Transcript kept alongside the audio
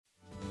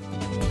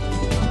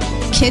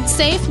Kids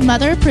safe,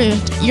 mother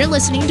approved. You're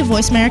listening to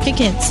Voice America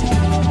Kids.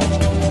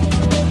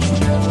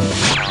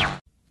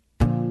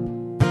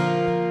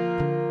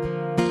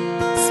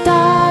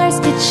 Stars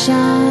could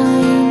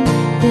shine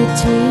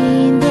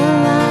between the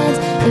lines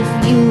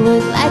if you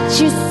would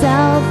let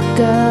yourself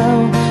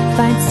go.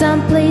 Find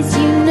someplace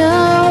you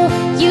know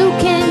you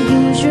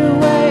can use your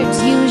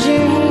words, use your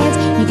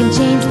hands. You can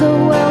change the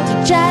world,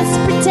 you just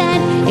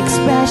pretend.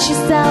 Express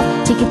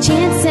yourself, take a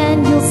chance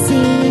and you'll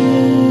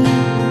see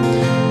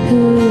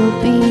who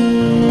you'll be.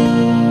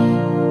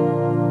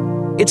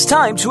 It's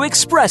time to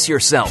express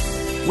yourself,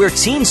 where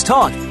teens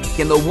talk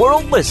and the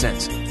world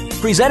listens.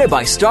 Presented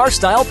by Star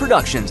Style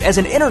Productions as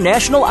an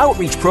international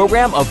outreach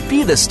program of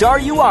Be the Star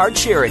You Are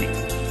charity.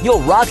 You'll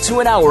rock to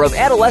an hour of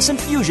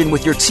adolescent fusion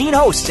with your teen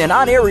hosts and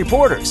on-air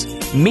reporters.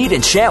 Meet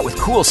and chat with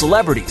cool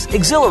celebrities,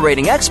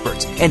 exhilarating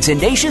experts, and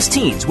tenacious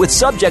teens with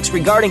subjects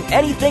regarding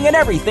anything and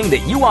everything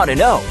that you want to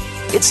know.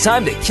 It's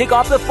time to kick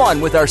off the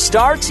fun with our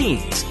star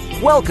teens.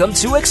 Welcome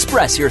to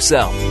Express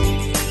Yourself.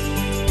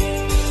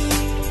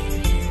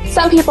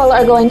 Some people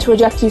are going to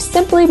reject you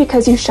simply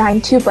because you shine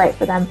too bright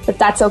for them, but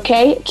that's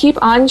okay. Keep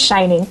on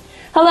shining.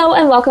 Hello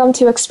and welcome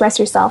to Express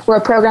Yourself. We're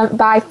a program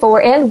by, for,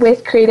 and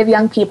with creative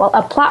young people,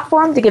 a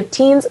platform to give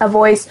teens a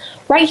voice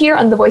right here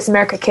on the Voice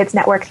America Kids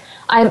Network.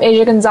 I'm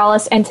Asya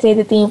Gonzalex, and today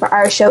the theme for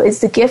our show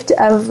is the Gift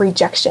of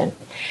Rejection.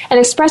 And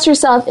Express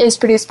Yourself is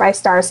produced by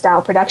Star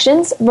Style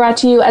Productions, brought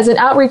to you as an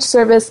outreach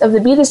service of the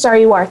Be the Star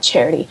You Are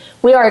charity.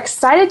 We are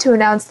excited to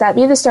announce that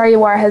Be the Star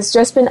You Are has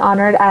just been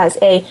honored as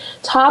a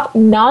top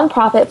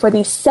nonprofit for the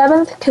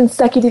 7th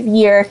consecutive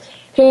year.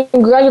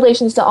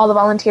 Congratulations to all the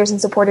volunteers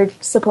and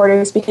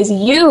supporters, because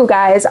you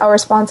guys are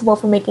responsible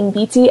for making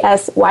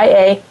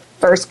BTSYA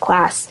first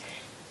class.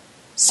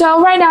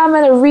 So right now I'm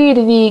going to read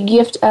The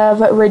Gift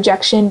of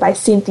Rejection by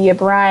Cynthia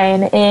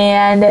Brian,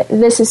 and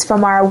this is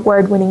from our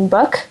award-winning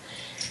book.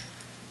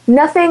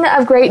 Nothing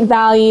of great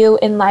value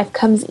in life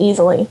comes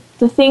easily.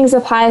 The things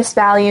of highest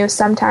value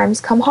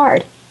sometimes come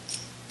hard.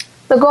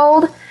 The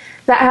gold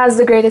that has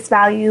the greatest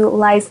value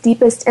lies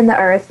deepest in the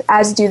earth,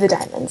 as do the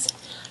diamonds.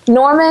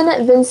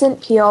 Norman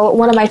Vincent Peale,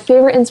 one of my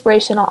favorite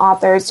inspirational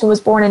authors, who was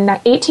born in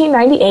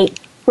 1898,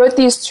 wrote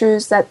these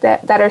truths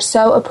that are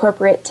so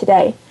appropriate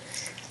today.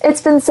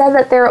 It's been said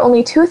that there are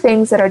only two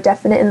things that are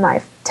definite in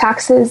life: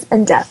 taxes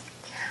and death.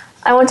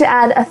 I want to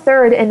add a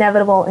third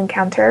inevitable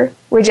encounter: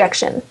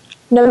 rejection.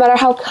 No matter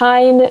how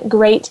kind,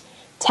 great,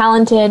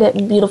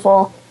 talented,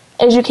 beautiful,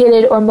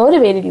 educated, or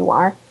motivated you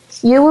are,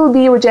 you will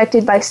be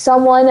rejected by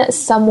someone,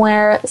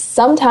 somewhere,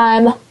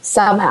 sometime,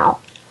 somehow.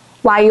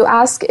 Why, you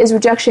ask, is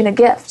rejection a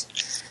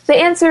gift? The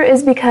answer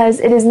is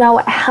because it is not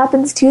what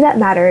happens to you that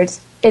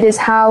matters. It is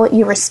how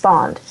you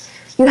respond.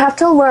 You have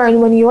to learn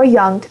when you are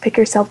young to pick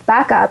yourself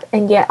back up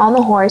and get on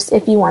the horse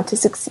if you want to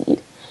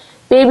succeed.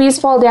 Babies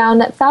fall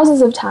down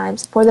thousands of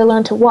times before they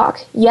learn to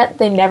walk, yet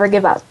they never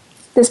give up.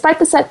 Despite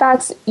the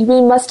setbacks,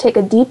 we must take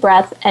a deep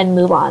breath and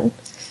move on.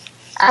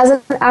 As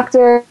an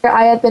actor,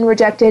 I have been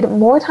rejected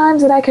more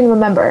times than I can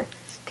remember.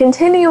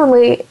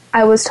 Continually,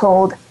 I was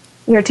told,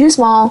 "You're too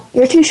small,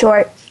 you're too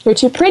short, you're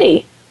too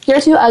pretty, you're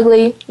too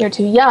ugly, you're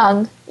too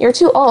young, you're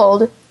too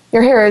old,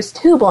 your hair is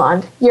too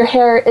blonde, your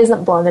hair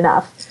isn't blonde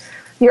enough,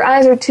 your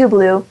eyes are too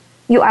blue,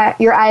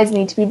 your eyes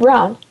need to be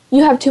brown,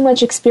 you have too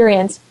much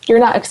experience, you're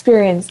not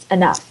experienced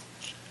enough."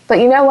 But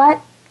you know what?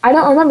 I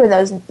don't remember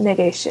those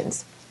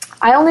negations.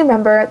 I only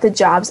remember the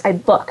jobs I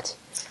booked.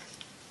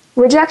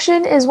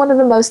 Rejection is one of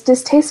the most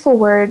distasteful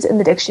words in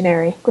the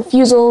dictionary.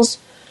 Refusals,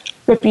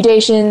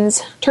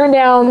 reputations,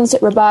 turndowns,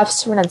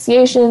 rebuffs,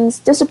 renunciations,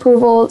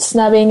 disapproval,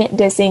 snubbing,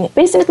 dissing.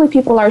 Basically,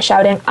 people are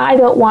shouting, "I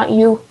don't want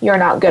you, you're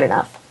not good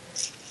enough."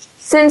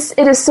 Since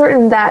it is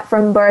certain that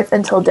from birth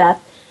until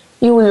death,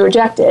 you will be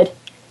rejected,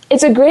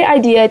 it's a great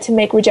idea to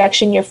make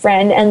rejection your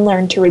friend and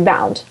learn to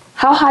rebound.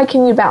 How high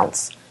can you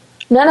bounce?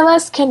 None of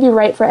us can be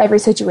right for every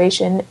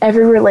situation,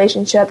 every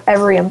relationship,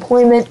 every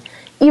employment,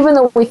 even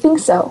though we think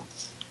so.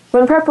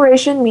 When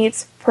preparation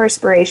meets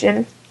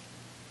perspiration,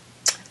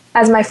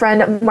 as my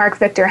friend Mark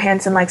Victor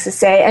Hansen likes to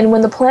say, and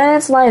when the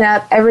planets line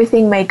up,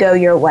 everything may go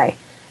your way.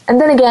 And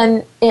then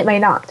again, it may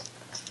not.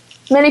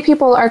 Many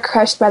people are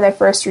crushed by their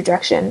first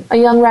rejection. A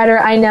young writer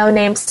I know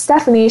named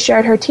Stephanie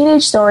shared her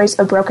teenage stories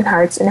of broken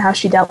hearts and how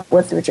she dealt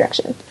with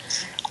rejection.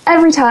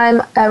 Every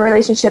time a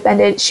relationship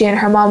ended, she and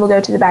her mom would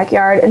go to the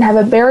backyard and have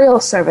a burial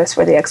service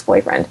for the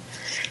ex-boyfriend.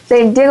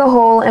 They'd dig a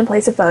hole and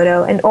place a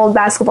photo, an old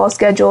basketball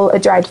schedule, a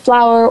dried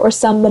flower, or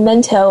some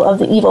memento of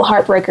the evil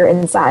heartbreaker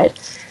inside.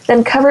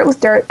 Then cover it with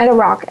dirt and a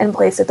rock and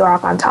place the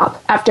rock on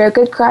top. After a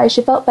good cry,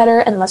 she felt better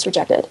and less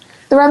rejected.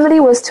 The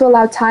remedy was to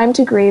allow time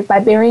to grieve by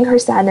burying her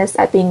sadness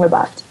at being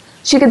rebuffed.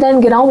 She could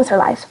then get on with her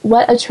life.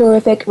 What a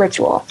terrific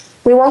ritual.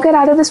 We won't get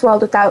out of this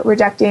world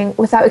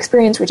without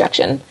experiencing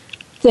rejection.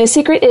 The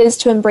secret is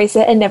to embrace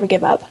it and never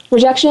give up.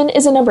 Rejection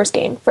is a numbers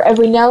game. For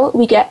every no,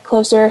 we get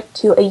closer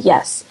to a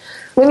yes.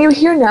 When you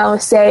hear no,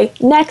 say,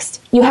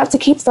 next. You have to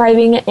keep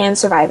thriving and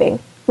surviving.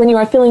 When you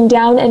are feeling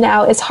down and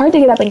out, it's hard to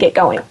get up and get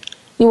going.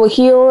 You will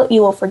heal,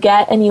 you will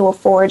forget, and you will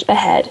forge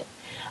ahead.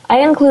 I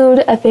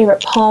include a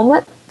favorite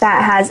poem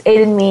that has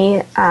aided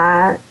me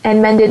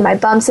and mended my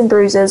bumps and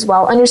bruises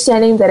while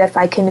understanding that if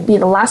I can be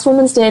the last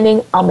woman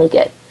standing, I'll make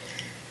it.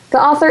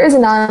 The author is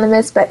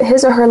anonymous, but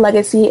his or her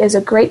legacy is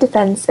a great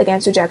defense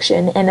against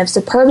rejection and of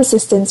superb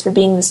assistance for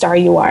being the star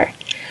you are.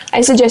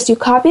 I suggest you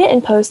copy it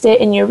and post it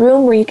in your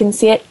room where you can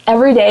see it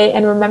every day,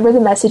 and remember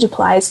the message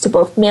applies to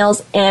both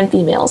males and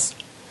females.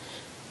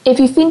 If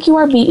you think you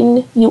are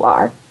beaten, you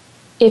are.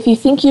 If you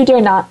think you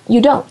dare not, you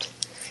don't.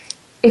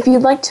 If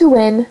you'd like to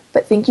win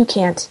but think you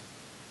can't,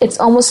 it's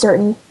almost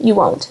certain you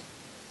won't.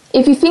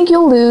 If you think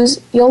you'll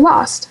lose, you'll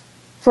lost.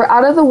 For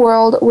out of the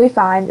world we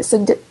find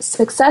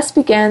success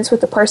begins with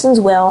the person's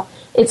will.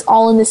 It's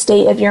all in the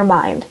state of your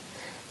mind.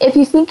 If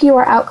you think you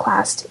are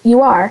outclassed,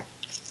 you are.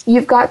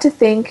 You've got to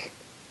think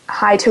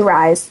high to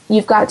rise.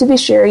 You've got to be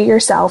sure of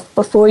yourself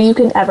before you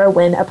can ever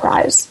win a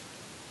prize.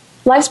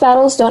 Life's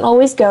battles don't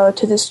always go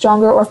to the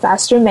stronger or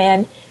faster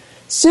man.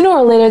 Sooner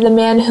or later, the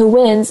man who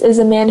wins is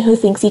a man who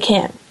thinks he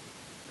can.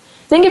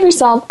 Think of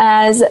yourself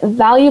as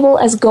valuable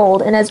as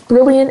gold and as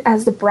brilliant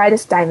as the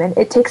brightest diamond.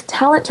 It takes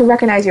talent to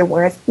recognize your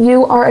worth.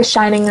 You are a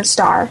shining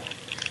star.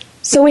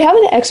 So we have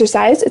an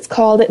exercise. It's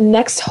called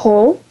Next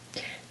Hole.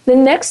 The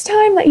next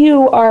time that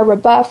you are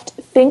rebuffed,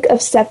 think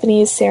of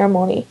Stephanie's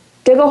ceremony.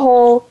 Dig a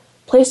hole,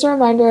 place a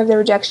reminder of the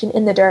rejection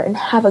in the dirt, and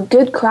have a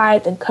good cry,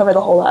 then cover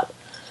the hole up.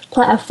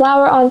 Plant a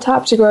flower on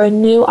top to grow a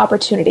new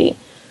opportunity.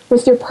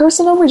 With your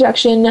personal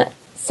rejection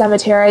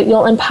cemetery,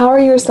 you'll empower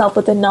yourself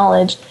with the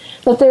knowledge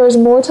that there is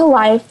more to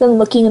life than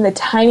looking in the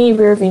tiny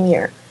rearview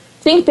mirror.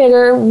 Think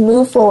bigger,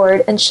 move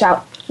forward, and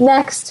shout,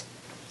 next.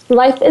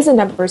 Life is a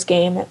numbers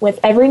game. With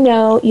every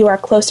no, you are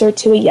closer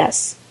to a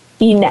yes.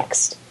 Be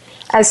next.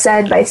 As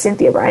said by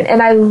Cynthia Brian.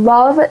 And I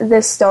love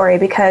this story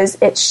because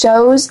it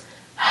shows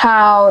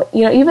how,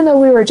 even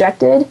though we were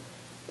rejected,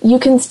 you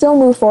can still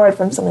move forward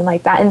from something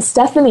like that. And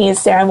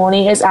Stephanie's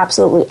ceremony is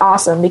absolutely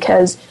awesome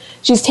because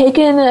she's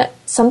taken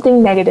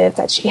something negative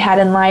that she had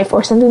in life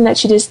or something that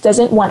she just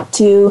doesn't want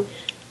to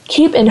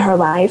keep in her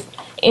life,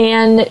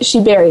 and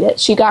she buried it.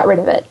 She got rid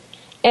of it.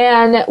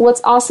 And what's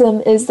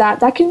awesome is that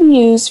can be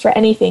used for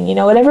anything.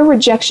 Whatever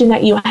rejection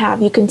that you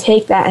have, you can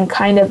take that and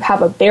kind of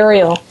have a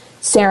burial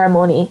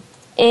ceremony.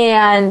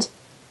 And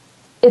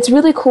it's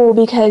really cool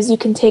because you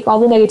can take all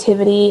the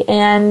negativity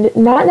and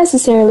not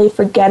necessarily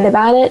forget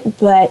about it,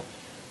 but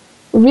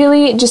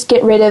really just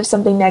get rid of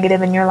something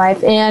negative in your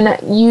life, and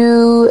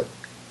you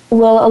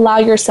will allow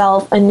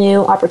yourself a new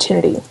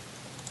opportunity.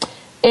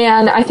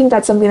 And I think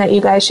that's something that you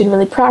guys should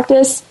really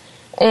practice,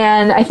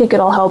 and I think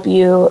it'll help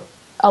you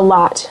a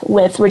lot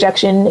with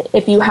rejection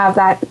if you have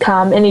that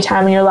come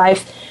anytime in your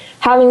life.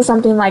 Having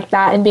something like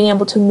that and being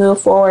able to move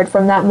forward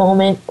from that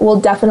moment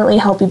will definitely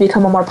help you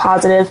become a more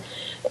positive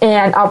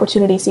and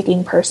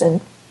opportunity-seeking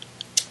person.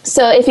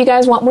 So if you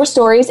guys want more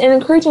stories and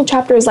encouraging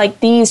chapters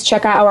like these,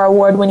 check out our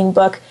award-winning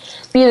book,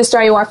 Be the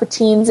Star You Are for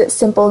Teens,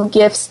 Simple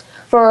Gifts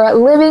for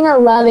Living,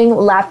 Loving,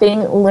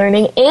 Laughing,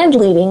 Learning, and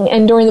Leading.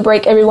 And during the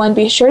break, everyone,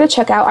 be sure to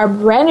check out our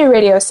brand new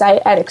radio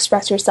site at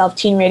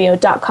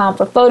expressyourselfteenradio.com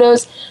for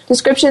photos,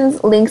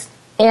 descriptions, links,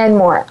 and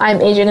more. I'm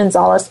Asya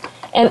Gonzalex.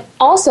 And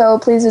also,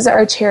 please visit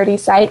our charity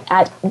site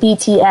at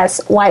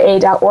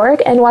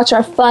btsya.org and watch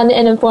our fun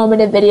and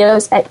informative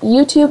videos at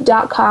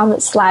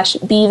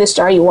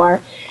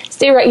youtube.com/BeTheStarYouAre.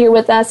 Stay right here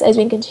with us as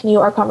we continue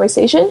our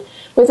conversation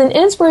with an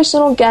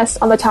inspirational guest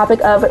on the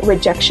topic of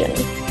rejection.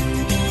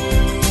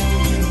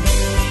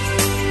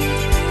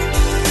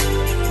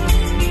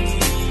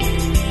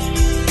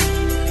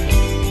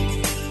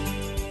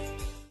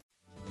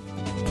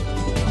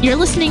 You're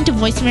listening to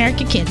Voice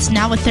America Kids,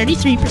 now with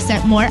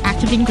 33% more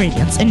active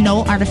ingredients and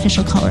no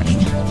artificial coloring.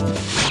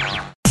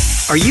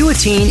 Are you a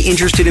teen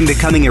interested in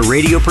becoming a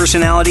radio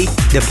personality?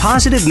 The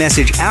Positive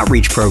Message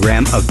Outreach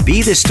Program of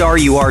Be the Star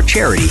You Are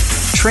charity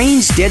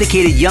trains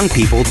dedicated young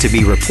people to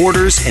be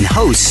reporters and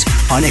hosts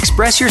on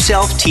Express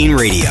Yourself Teen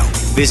Radio.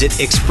 Visit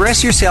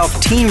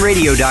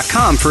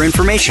expressyourselfteenradio.com for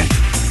information.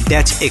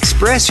 That's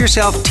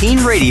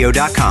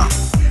expressyourselfteenradio.com.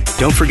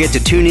 Don't forget to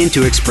tune in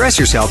to Express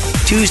Yourself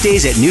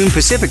Tuesdays at noon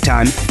Pacific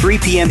Time, 3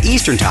 p.m.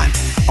 Eastern Time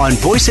on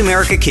Voice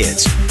America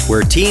Kids,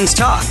 where teens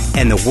talk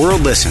and the world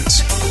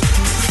listens.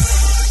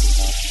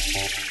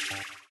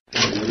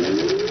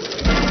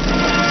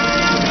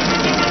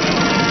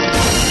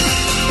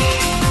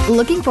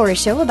 Looking for a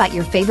show about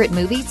your favorite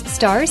movies,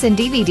 stars, and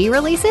DVD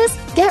releases?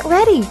 Get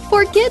ready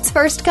for Kids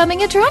First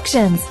Coming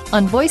Attractions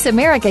on Voice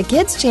America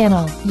Kids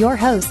Channel. Your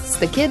hosts,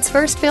 the Kids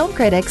First film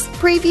critics,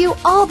 preview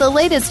all the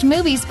latest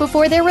movies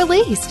before they're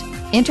released,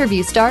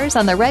 interview stars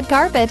on the red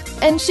carpet,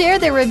 and share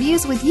their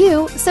reviews with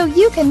you so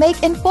you can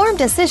make informed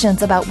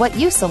decisions about what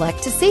you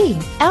select to see.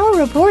 Our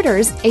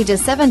reporters,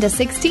 ages 7 to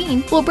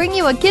 16, will bring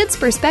you a kid's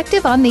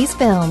perspective on these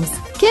films.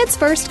 Kids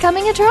First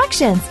Coming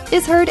Attractions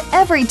is heard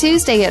every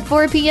Tuesday at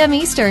 4 p.m.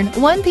 Eastern,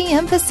 1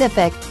 p.m.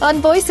 Pacific on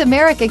Voice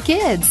America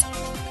Kids.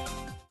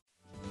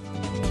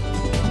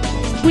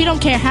 We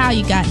don't care how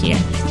you got here.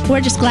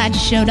 We're just glad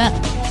you showed up.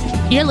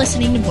 You're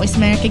listening to Voice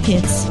America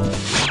Kids.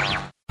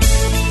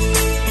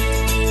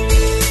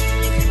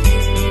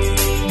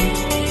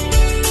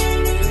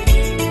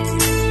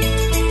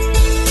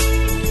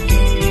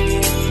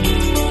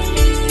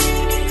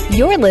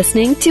 You're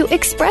listening to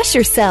Express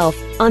Yourself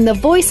on the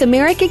Voice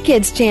America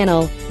Kids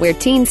channel, where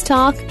teens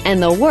talk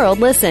and the world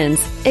listens.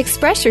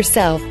 Express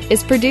Yourself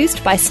is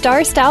produced by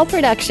Star Style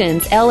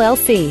Productions,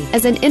 LLC,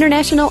 as an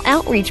international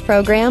outreach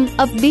program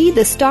of Be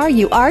the Star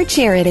You Are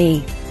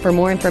charity. For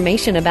more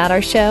information about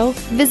our show,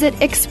 visit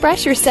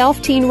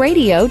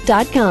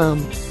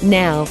expressyourselfteenradio.com.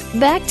 Now,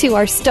 back to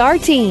our Star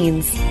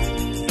Teens.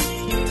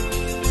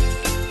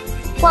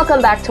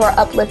 Welcome back to our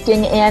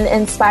uplifting and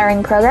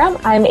inspiring program.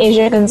 I'm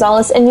Asya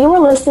Gonzalex, and you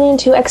are listening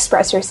to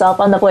Express Yourself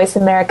on the Voice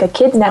America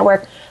Kids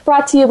Network,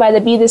 brought to you by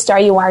the Be the Star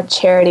You Are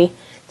charity.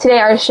 Today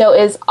our show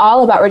is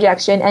all about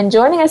rejection, and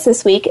joining us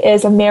this week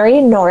is Mary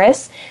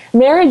Norris.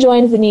 Mary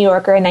joined The New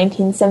Yorker in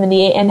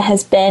 1978 and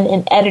has been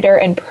an editor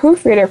and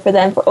proofreader for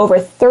them for over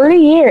 30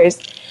 years.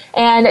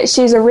 And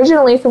she's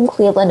originally from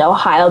Cleveland,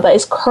 Ohio, but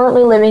is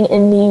currently living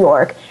in New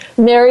York.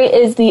 Mary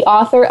is the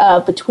author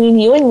of Between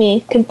You and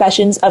Me,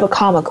 Confessions of a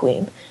Comma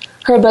Queen.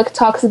 Her book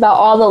talks about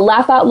all the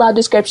laugh-out-loud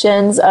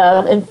descriptions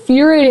of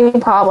infuriating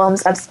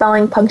problems of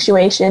spelling,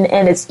 punctuation,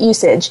 and its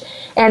usage.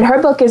 And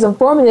her book is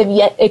informative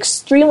yet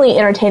extremely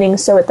entertaining,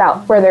 so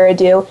without further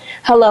ado,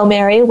 hello,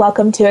 Mary.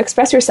 Welcome to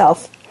Express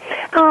Yourself.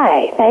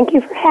 Hi. Thank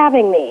you for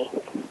having me.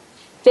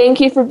 Thank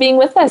you for being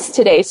with us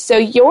today. So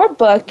your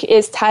book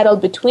is titled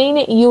Between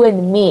You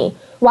and Me.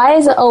 Why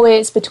is it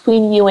always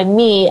between you and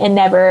me and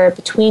never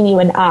between you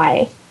and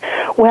I?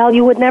 Well,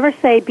 you would never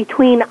say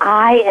between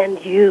I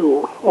and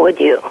you, would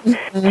you?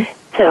 Mm-hmm.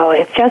 So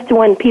it's just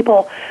when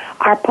people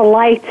are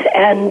polite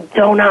and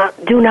do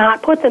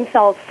not put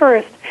themselves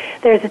first,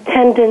 there's a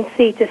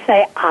tendency to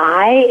say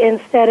I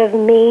instead of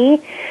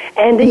me,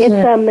 and it's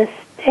a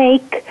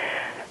mistake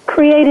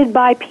created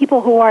by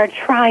people who are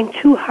trying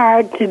too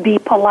hard to be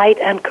polite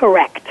and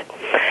correct.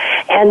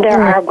 And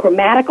there are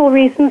grammatical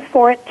reasons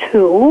for it,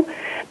 too.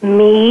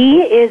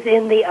 Me is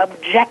in the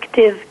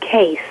objective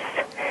case,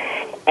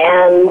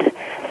 and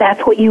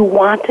that's what you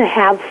want to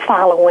have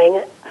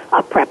following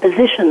a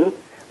preposition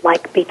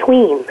like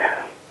between.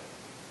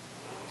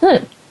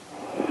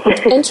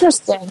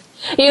 Interesting.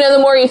 You know, the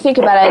more you think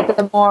about it,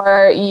 the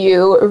more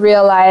you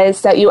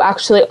realize that you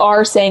actually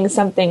are saying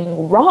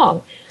something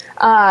wrong.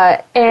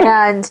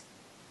 And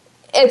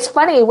it's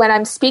funny when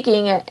I'm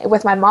speaking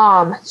with my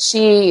mom,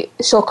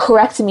 she'll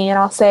correct me and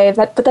I'll say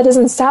but that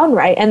doesn't sound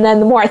right. And then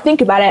the more I think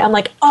about it, I'm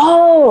like,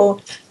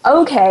 oh,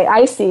 okay,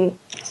 I see.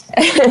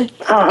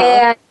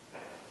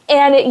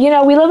 And you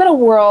know, we live in a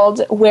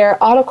world where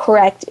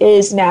autocorrect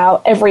is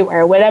now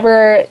everywhere.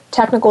 Whatever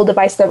technical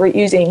device that we're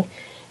using,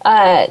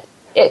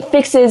 it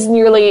fixes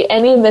nearly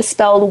any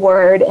misspelled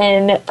word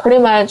and pretty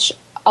much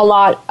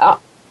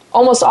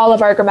almost all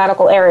of our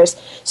grammatical errors.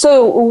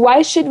 So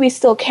why should we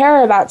still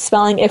care about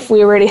spelling if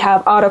we already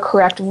have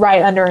autocorrect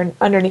right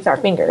underneath our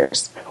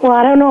fingers? Well,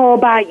 I don't know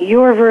about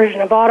your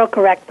version of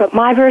autocorrect, but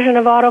my version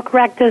of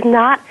autocorrect does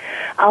not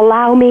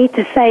allow me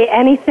to say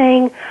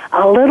anything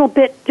a little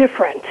bit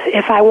different.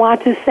 If I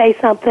want to say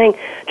something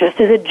just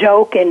as a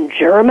joke in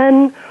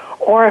German,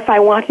 or if I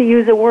want to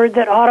use a word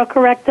that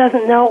autocorrect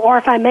doesn't know, or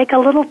if I make a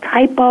little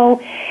typo,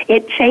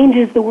 it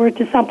changes the word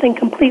to something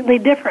completely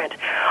different.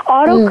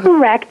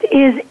 Autocorrect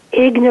is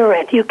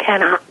ignorant. You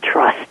cannot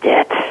trust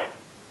it.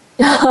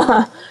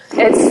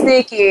 It's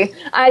sneaky.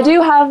 I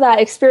do have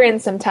that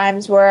experience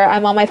sometimes where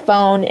I'm on my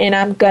phone and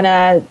I'm going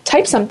to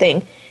type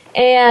something,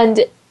 and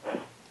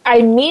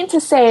I mean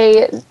to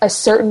say a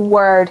certain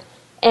word,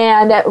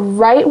 and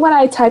right when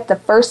I type the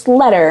first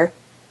letter,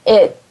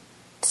 it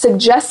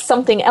suggests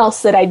something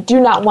else that I do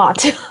not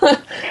want.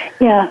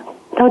 Yeah.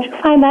 Don't you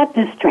find that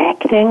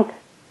distracting?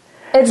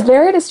 It's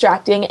very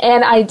distracting,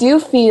 and I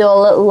do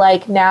feel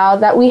like now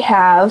that we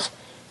have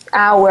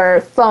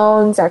our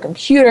phones, our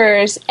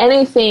computers,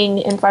 anything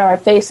in front of our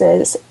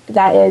faces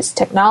that is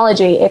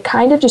technology, it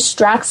kind of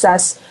distracts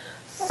us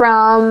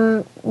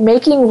from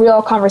making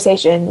real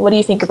conversation. What do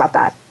you think about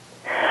that?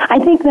 I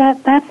think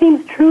that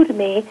seems true to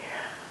me.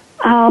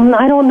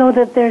 I don't know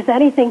that there's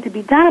anything to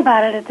be done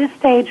about it at this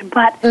stage,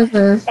 but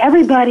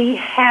everybody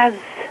has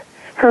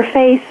her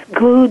face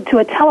glued to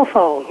a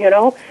telephone, you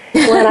know.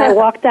 When I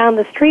walk down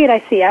the street, I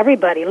see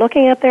everybody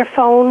looking at their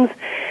phones.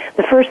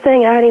 The first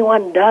thing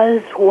anyone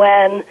does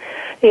when,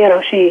 you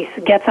know, she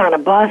gets on a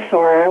bus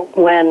or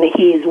when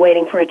he's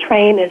waiting for a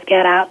train is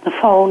get out the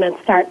phone and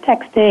start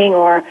texting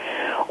or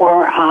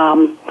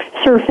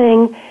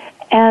surfing.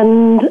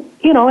 And,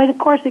 you know, of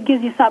course it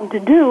gives you something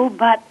to do,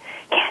 but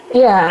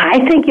I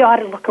think you ought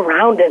to look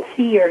around and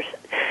see your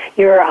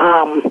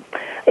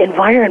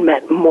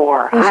environment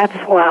more. That's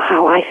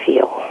how I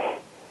feel.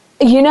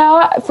 You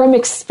know, from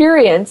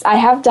experience, I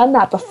have done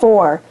that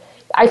before.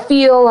 I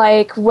feel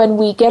like when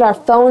we get our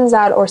phones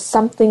out or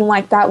something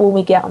like that, when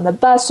we get on the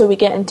bus or we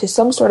get into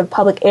some sort of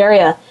public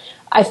area,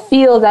 I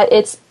feel that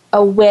it's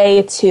a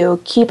way to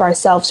keep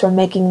ourselves from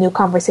making new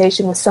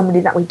conversation with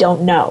somebody that we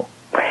don't know.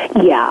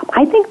 Yeah,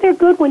 I think they're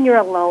good when you're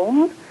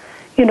alone.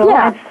 You know,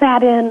 I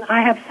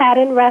have sat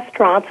in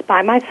restaurants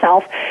by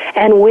myself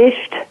and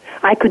wished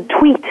I could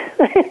tweet. As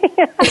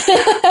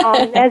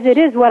it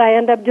is, what I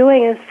end up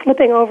doing is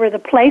flipping over the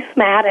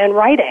placemat and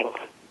writing.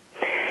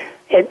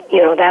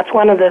 that's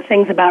one of the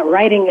things about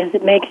writing is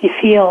it makes you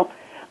feel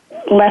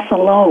less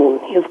alone.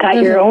 You've got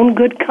your own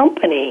good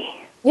company.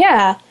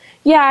 Yeah.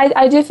 Yeah,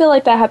 I do feel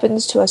like that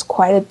happens to us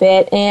quite a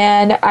bit,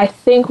 and I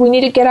think we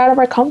need to get out of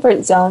our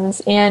comfort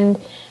zones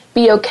and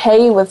be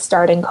okay with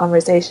starting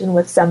conversation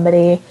with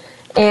somebody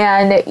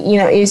and,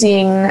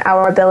 using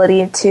our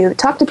ability to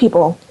talk to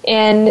people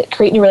and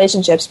create new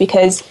relationships,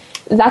 because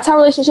that's how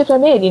relationships are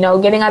made,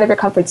 getting out of your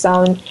comfort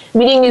zone,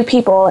 meeting new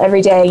people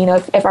every day.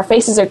 If our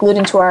faces are glued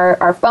into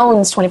our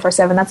phones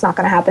 24/7, that's not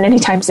going to happen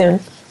anytime soon.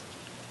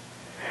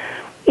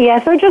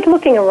 Yeah, so just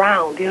looking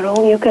around,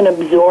 you can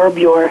absorb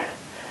your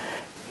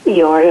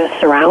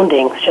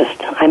surroundings.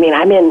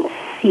 I'm in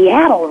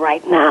Seattle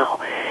right now,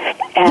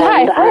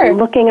 and I'm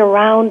looking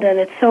around, and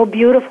it's so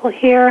beautiful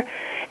here.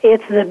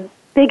 It's the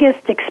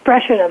biggest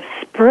expression of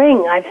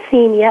spring I've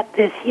seen yet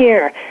this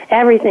year.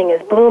 Everything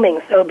is blooming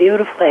so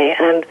beautifully,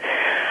 and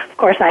of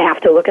course I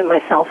have to look at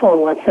my cell phone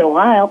once in a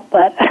while,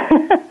 but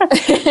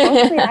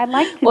mostly I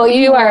like to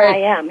be where I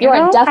am.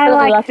 I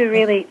like to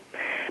really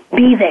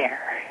be there.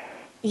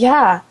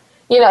 Yeah.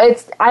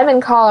 I'm in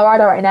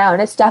Colorado right now,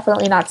 and it's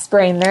definitely not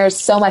spring. There's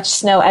so much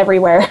snow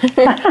everywhere.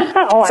 So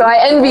I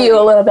envy you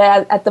a little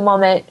bit at the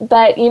moment.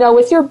 But,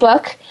 with your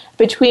book,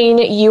 Between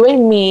You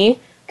and Me,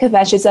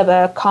 Confessions of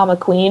a Comma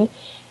Queen,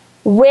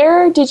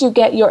 where did you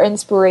get your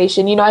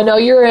inspiration? I know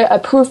you're a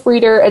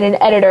proofreader and an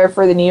editor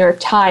for the New York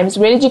Times.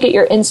 Where did you get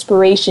your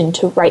inspiration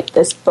to write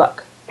this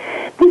book?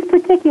 This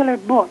particular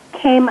book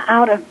came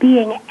out of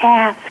being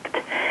asked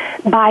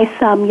by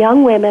some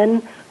young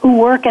women who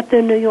work at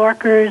the New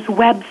Yorker's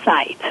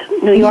website,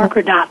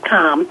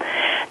 NewYorker.com,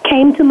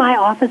 came to my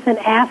office and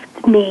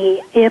asked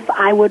me if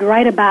I would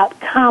write about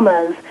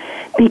commas,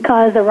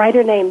 because a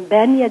writer named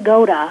Ben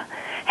Yagoda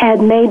had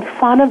made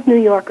fun of New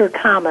Yorker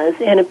commas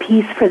in a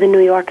piece for the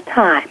New York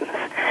Times.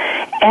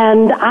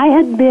 And I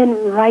had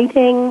been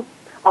writing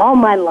all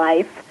my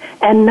life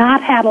and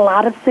not had a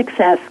lot of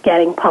success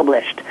getting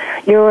published.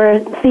 Your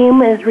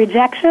theme is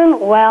rejection?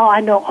 Well,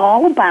 I know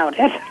all about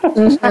it.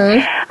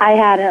 I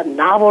had a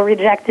novel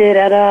rejected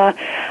and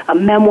a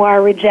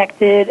memoir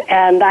rejected,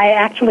 and I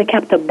actually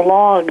kept a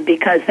blog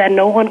because then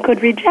no one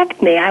could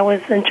reject me. I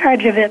was in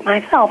charge of it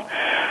myself.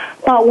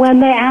 But when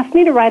they asked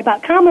me to write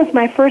about commas,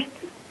 my first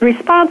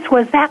response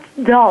was, that's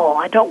dull.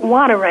 I don't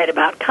want to write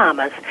about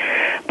commas.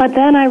 But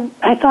then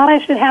I thought I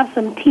should have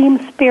some team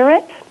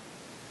spirit,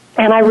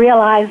 and I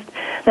realized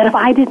that if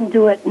I didn't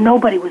do it,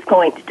 nobody was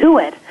going to do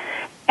it.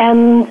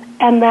 And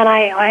then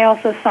I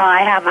also saw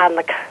I have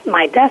on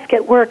my desk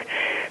at work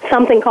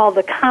something called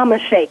the comma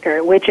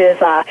shaker, which is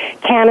a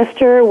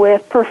canister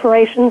with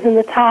perforations in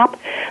the top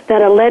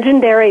that a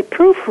legendary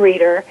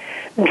proofreader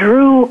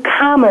drew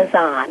commas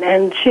on.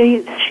 And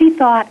she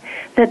thought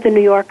that the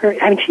New Yorker,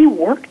 she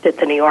worked at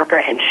the New Yorker,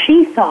 and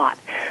she thought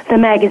the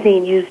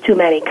magazine used too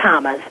many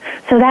commas.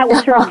 So that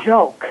was her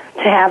joke,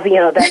 to have,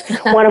 that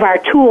one of our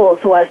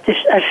tools was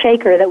a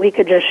shaker that we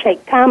could just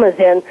shake commas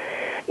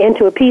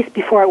into a piece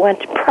before it went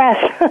to press.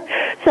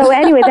 So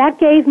anyway, that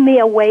gave me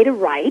a way to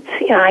write.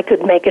 I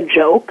could make a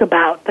joke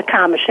about the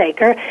comma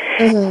shaker.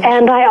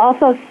 And I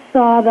also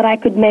saw that I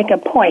could make a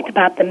point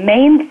about the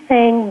main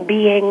thing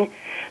being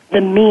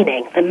the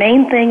meaning. The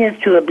main thing is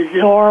to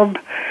absorb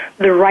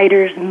the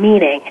writer's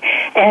meaning.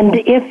 And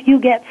if you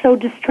get so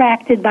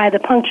distracted by the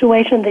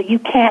punctuation that you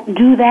can't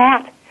do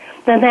that,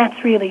 then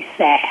that's really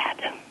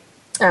sad.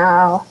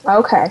 Oh,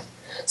 okay.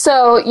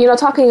 So,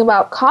 talking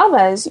about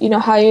commas,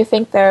 how you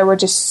think there were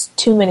just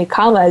too many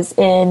commas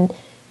in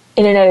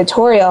an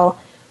editorial.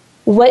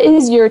 What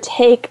is your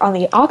take on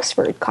the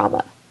Oxford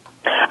comma?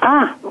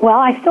 Well,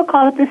 I still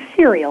call it the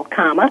serial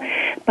comma,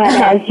 but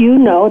as you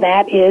know,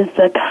 that is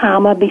the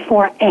comma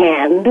before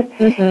and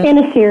in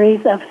a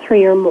series of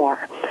 3 or more.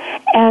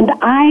 And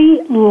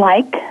I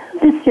like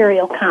the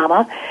serial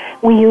comma.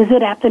 We use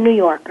it at the New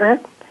Yorker,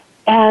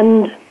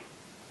 and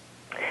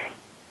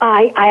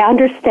I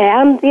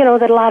understand,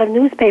 that a lot of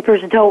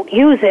newspapers don't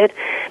use it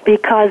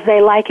because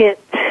they like it,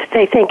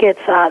 they think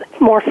it's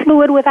more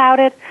fluid without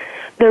it.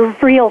 The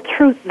real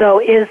truth, though,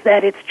 is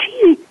that it's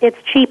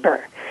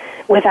cheaper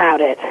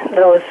without it.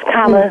 Those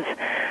commas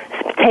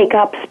take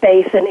up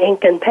space in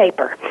ink and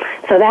paper.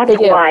 So that's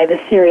why the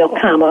serial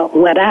comma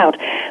went out.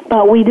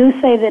 But we do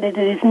say that it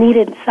is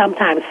needed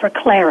sometimes for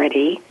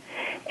clarity.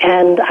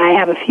 And I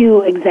have a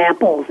few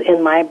examples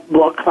in my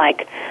book,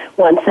 like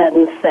one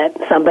sentence that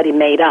somebody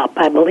made up.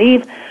 I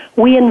believe,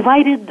 we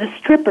invited the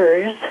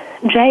strippers,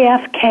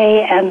 JFK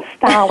and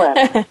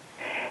Stalin.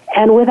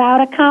 And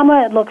without a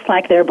comma, it looks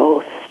like they're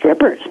both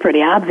strippers,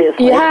 pretty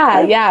obviously.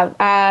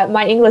 Yeah.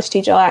 My English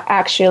teacher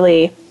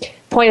actually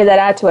pointed that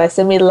out to us,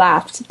 and we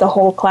laughed the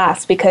whole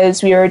class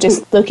because we were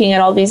just looking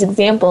at all these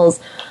examples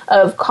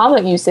of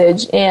comma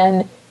usage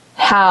and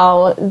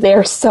how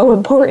they're so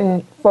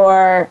important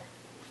for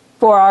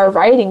our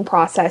writing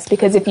process,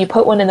 because if you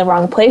put one in the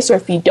wrong place or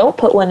if you don't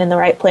put one in the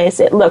right place,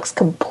 it looks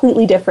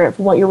completely different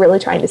from what you're really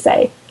trying to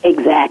say.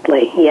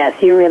 Exactly.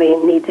 Yes, you really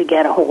need to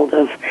get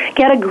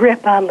a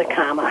grip on the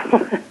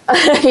comma.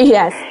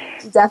 Yes,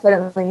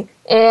 definitely.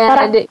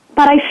 And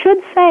but I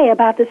should say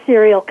about the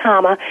serial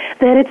comma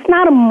that it's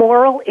not a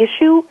moral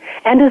issue,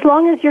 and as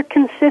long as you're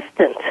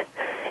consistent,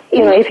 you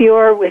know, if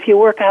you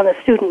work on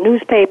a student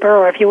newspaper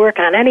or if you work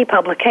on any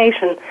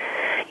publication,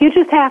 you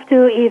just have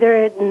to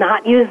either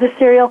not use the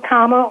serial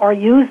comma or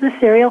use the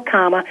serial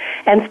comma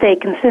and stay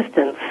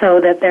consistent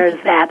so that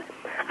there's that.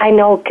 I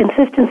know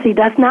consistency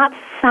does not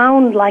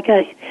sound like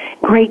a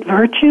great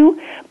virtue,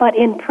 but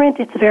in print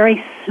it's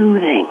very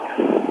soothing.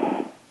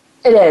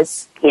 It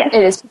is. Yes.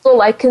 It is. People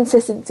like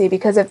consistency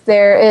because if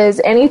there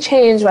is any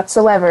change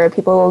whatsoever,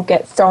 people will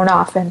get thrown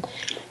off and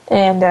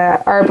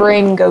our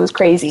brain goes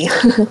crazy.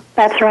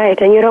 That's right.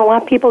 And you don't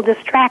want people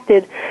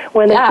distracted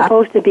when they're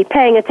supposed to be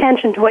paying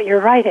attention to what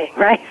you're writing,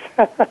 right?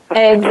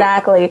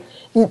 Exactly.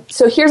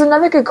 So here's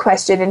another good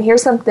question, and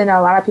here's something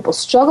a lot of people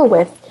struggle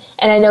with,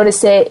 and I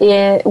notice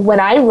it when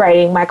I'm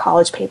writing my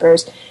college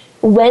papers.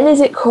 When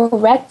is it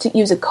correct to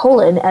use a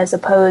colon as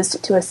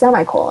opposed to a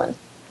semicolon?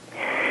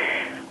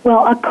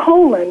 Well, a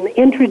colon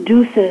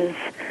introduces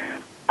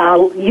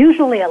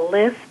usually a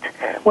list.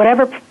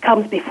 Whatever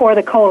comes before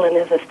the colon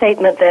is a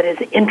statement that is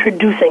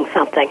introducing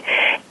something.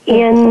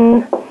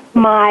 In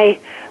my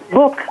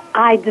book,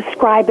 I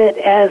describe it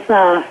as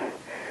a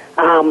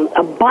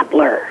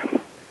butler.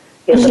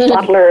 The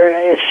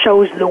butler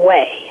shows the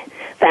way.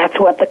 That's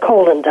what the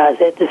colon does.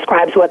 It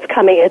describes what's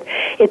coming.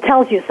 It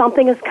tells you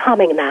something is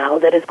coming now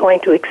that is going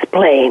to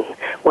explain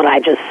what I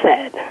just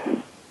said.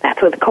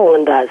 That's what the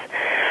colon does.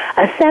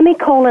 A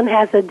semicolon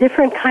has a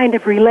different kind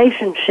of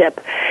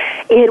relationship.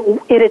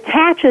 It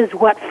attaches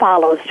what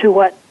follows to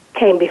what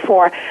came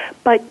before,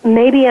 but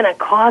maybe in a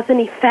cause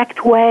and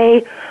effect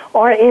way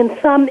or in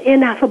some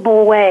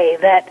ineffable way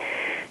that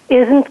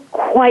isn't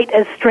quite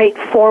as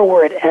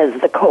straightforward as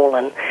the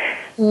colon.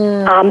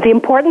 The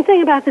important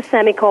thing about the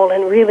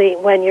semicolon, really,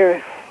 when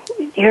you're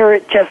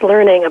just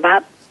learning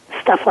about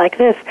stuff like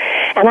this,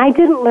 and I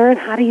didn't learn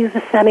how to use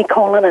a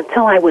semicolon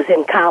until I was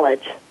in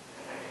college.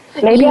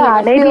 Maybe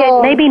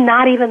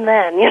not even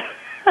then.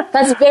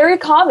 That's very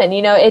common.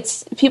 You know,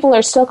 people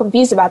are still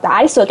confused about that.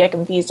 I still get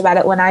confused about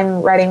it when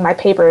I'm writing my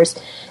papers.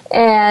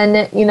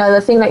 And, you know, the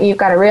thing that you've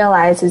got to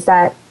realize is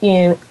that, you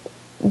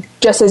know,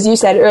 just as you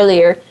said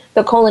earlier,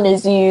 the colon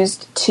is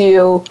used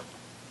to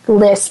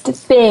list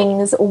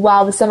things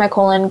while the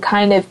semicolon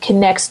kind of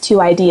connects two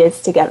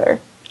ideas together.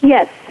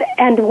 Yes,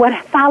 and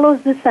what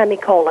follows the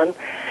semicolon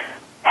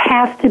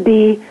has to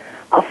be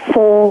a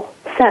full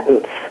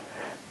sentence.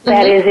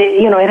 That is,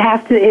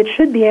 it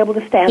should be able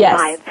to stand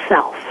by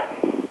itself.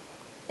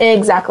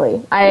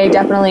 Exactly. I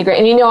definitely agree.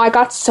 And, you know, I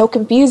got so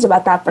confused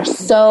about that for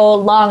so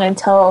long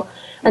until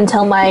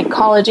my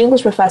college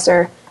English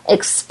professor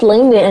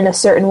explained it in a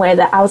certain way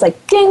that I was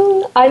like,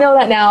 ding, I know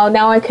that now.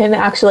 Now I can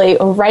actually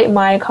write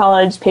my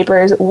college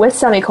papers with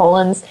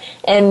semicolons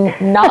and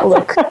not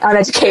look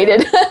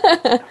uneducated.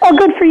 Oh,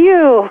 good for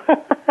you.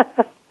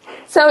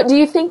 So do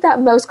you think that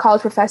most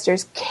college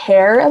professors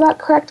care about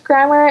correct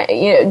grammar?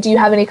 You know, do you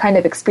have any kind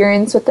of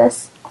experience with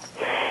this?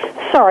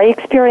 Sorry,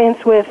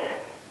 experience with?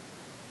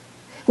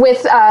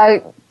 With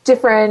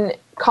different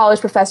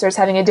college professors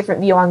having a different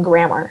view on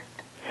grammar.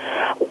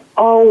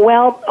 Oh,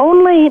 well,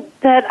 only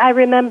that I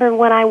remember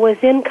when I was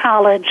in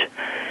college,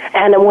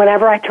 and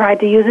whenever I tried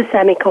to use a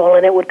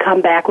semicolon, it would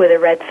come back with a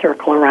red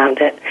circle around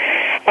it.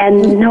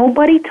 And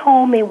nobody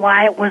told me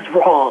why it was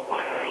wrong.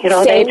 You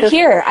know, Same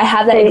here. I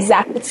have that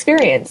exact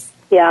experience.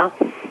 Yeah.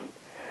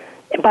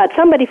 But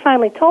somebody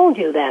finally told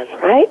you then,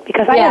 right?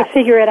 Because I had to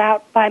figure it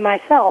out by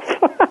myself.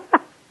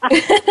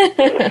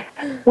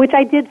 Which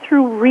I did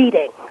through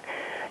reading.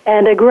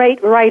 And a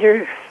great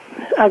writer,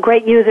 a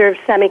great user of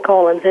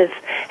semicolons is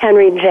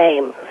Henry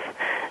James.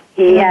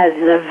 He has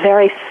a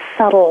very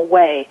subtle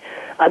way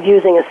of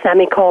using a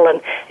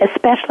semicolon,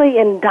 especially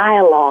in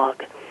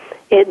dialogue.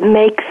 It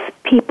makes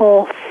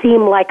people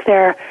seem like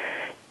they're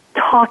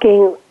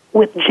talking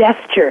with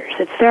gestures.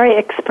 It's very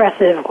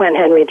expressive when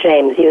Henry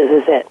James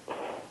uses it.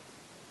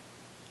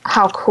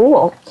 How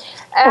cool.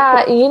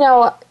 You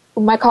know,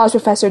 my college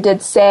professor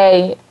did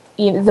say,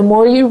 you know, the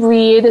more you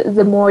read,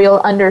 the more you'll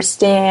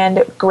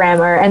understand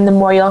grammar, and the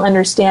more you'll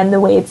understand the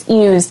way it's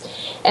used,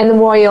 and the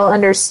more you'll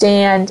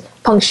understand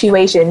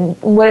punctuation.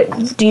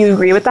 What, do you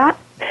agree with that?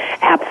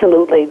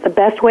 Absolutely. The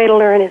best way to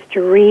learn is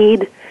to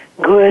read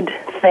good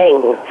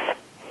things.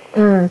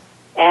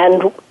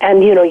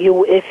 And you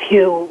know, if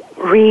you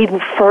read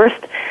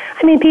first,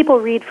 I mean, people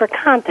read for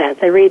content.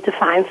 They read to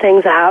find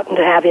things out and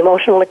to have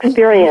emotional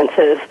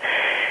experiences.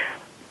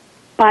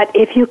 But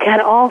if you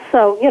can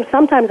also, you know,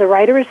 sometimes a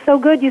writer is so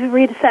good you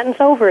read a sentence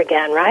over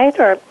again, right?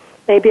 Or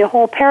maybe a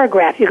whole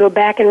paragraph. You go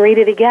back and read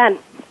it again.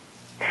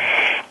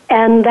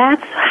 And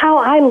that's how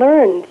I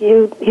learned.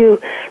 You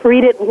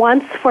read it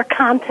once for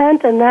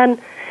content, and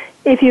then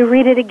if you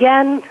read it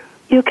again,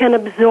 you can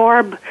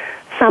absorb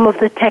some of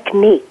the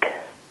technique.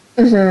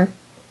 Mm-hmm.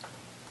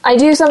 I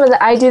do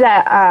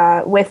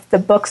that with the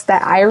books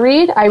that I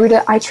read.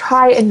 I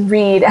try and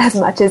read as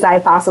much as I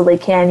possibly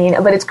can, you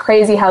know, but it's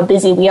crazy how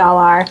busy we all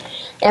are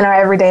in our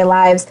everyday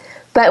lives.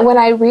 But when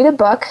I read a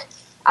book,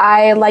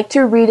 I like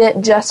to read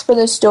it just for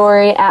the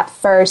story at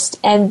first,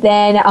 and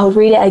then I'll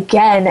read it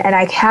again, and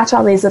I catch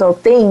all these little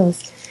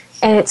things.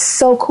 And it's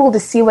so cool to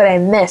see what I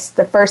missed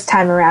the first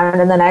time around,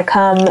 and then I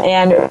come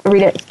and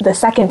read it the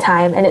second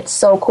time, and it's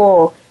so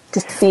cool to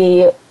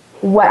see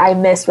what I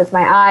missed with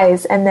my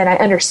eyes, and then I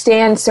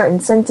understand certain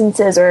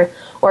sentences or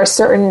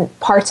certain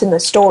parts in the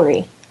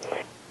story.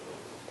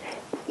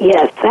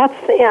 Yes, that's,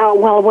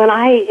 well,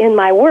 in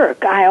my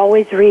work, I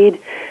always read,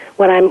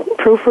 when I'm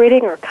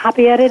proofreading or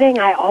copy editing,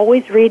 I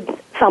always read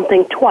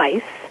something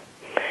twice.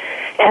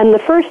 And the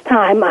first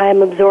time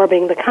I'm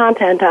absorbing the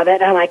content of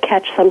it, and I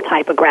catch some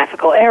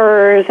typographical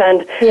errors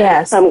and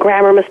some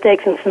grammar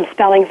mistakes and some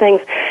spelling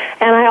things.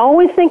 And I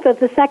always think that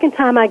the second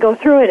time I go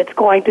through it, it's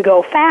going to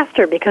go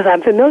faster because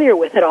I'm familiar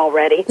with it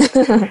already.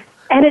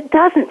 And it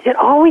doesn't. It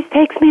always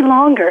takes me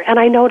longer, and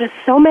I notice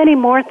so many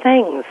more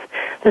things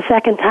the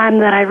second time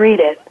that I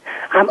read it.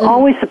 I'm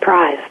always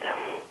surprised.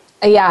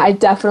 Yeah, I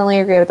definitely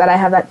agree with that. I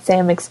have that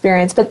same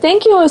experience. But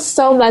thank you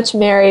so much,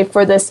 Mary,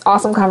 for this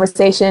awesome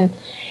conversation.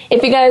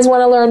 If you guys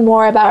want to learn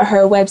more about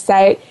her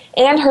website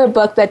and her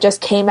book that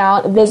just came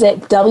out,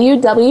 visit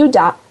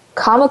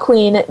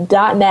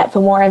www.commaqueen.net for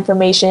more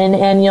information,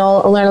 and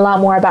you'll learn a lot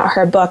more about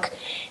her book.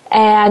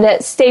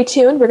 And stay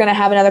tuned. We're going to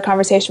have another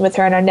conversation with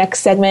her in our next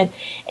segment.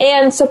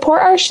 And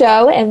support our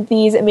show and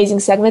these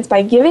amazing segments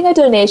by giving a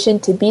donation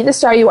to Be the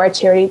Star You Are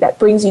charity that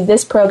brings you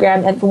this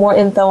program. And for more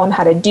info on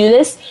how to do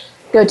this,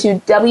 go to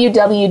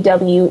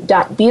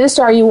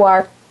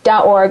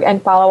www.bethestarur.org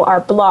and follow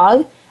our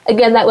blog.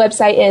 Again, that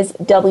website is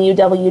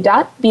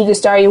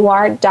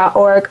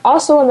www.bethestarur.org.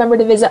 Also, remember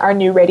to visit our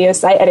new radio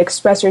site at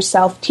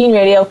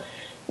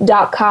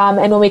expressyourselfteenradio.com.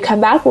 And when we come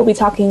back, we'll be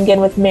talking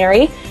again with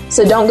Mary,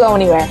 so don't go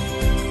anywhere.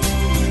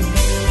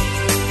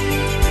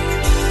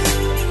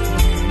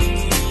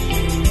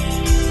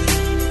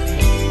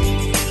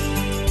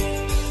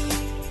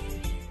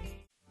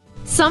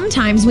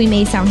 Sometimes we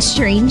may sound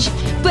strange,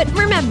 but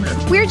remember,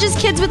 we're just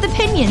kids with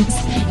opinions.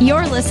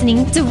 You're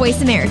listening to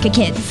Voice America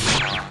Kids.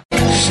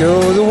 Show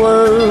the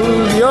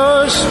world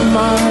your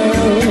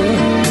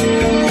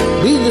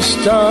smile. Be the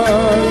star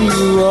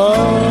you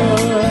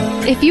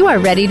are. If you are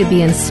ready to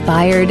be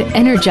inspired,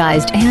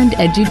 energized, and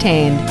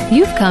edutained,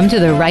 you've come to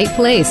the right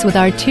place with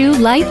our 2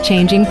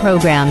 life-changing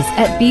programs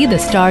at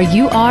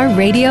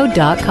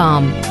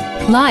BeTheStarYouAreRadio.com.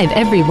 Live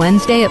every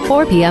Wednesday at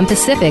 4 p.m.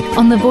 Pacific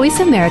on the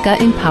Voice America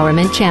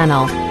Empowerment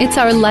Channel. It's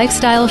our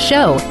lifestyle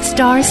show,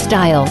 Star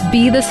Style,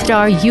 Be the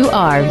Star You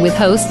Are, with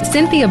hosts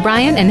Cynthia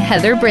Brian and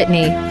Heather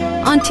Brittany.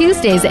 On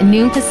Tuesdays at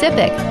noon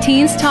Pacific,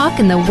 Teens Talk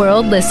and the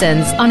World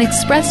Listens on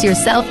Express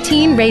Yourself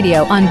Teen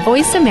Radio on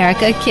Voice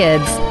America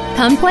Kids.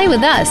 Come play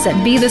with us at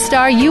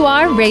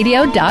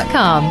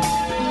BeTheStarYouAreRadio.com.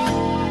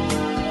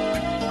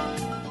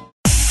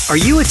 Are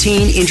you a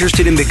teen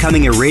interested in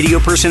becoming a radio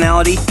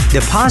personality?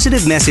 The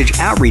Positive Message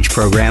Outreach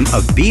Program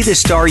of Be the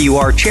Star You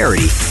Are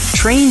charity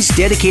trains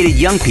dedicated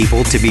young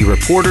people to be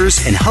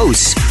reporters and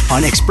hosts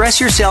on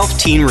Express Yourself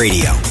Teen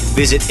Radio.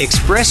 Visit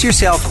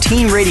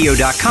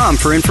ExpressYourselfTeenRadio.com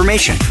for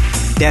information.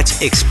 That's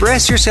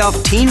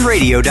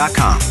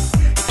ExpressYourselfTeenRadio.com.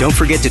 Don't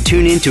forget to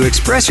tune in to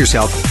Express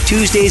Yourself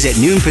Tuesdays at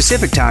noon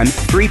Pacific Time,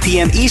 3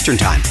 p.m. Eastern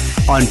Time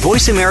on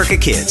Voice America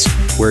Kids,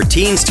 where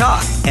teens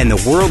talk and the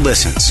world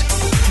listens.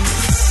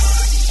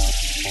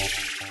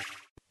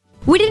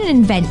 We didn't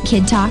invent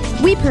Kid Talk,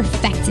 we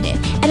perfected it,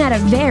 and at a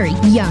very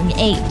young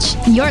age.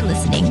 You're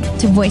listening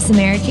to Voice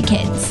America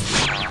Kids.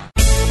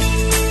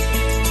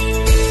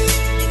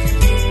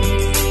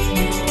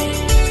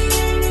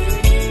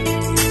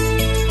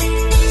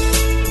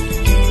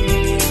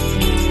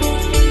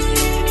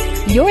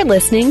 You're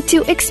listening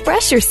to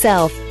Express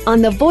Yourself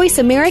on the Voice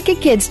America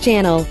Kids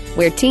channel,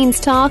 where teens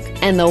talk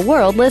and the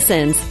world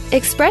listens.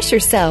 Express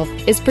Yourself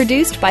is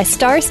produced by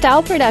Star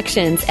Style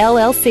Productions,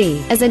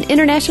 LLC, as an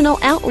international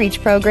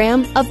outreach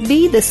program of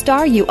Be the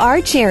Star You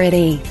Are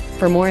charity.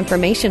 For more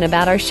information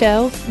about our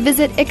show,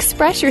 visit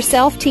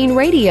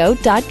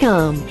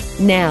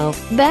ExpressYourselfTeenRadio.com. Now,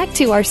 back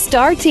to our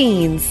Star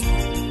Teens.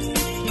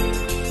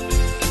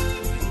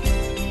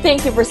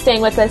 Thank you for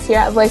staying with us here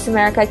at Voice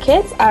America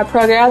Kids. Our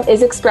program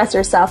is Express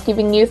Yourself,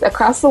 giving youth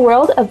across the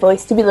world a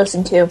voice to be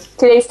listened to.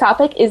 Today's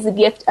topic is the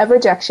gift of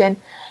rejection,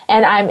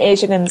 and I'm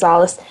Asya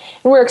Gonzalex.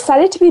 And we're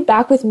excited to be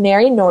back with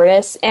Mary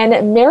Norris.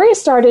 And Mary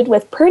started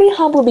with pretty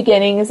humble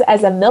beginnings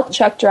as a milk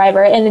truck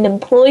driver and an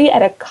employee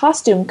at a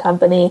costume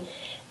company.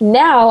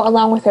 Now,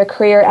 along with her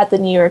career at the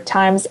New York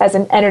Times as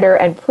an editor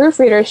and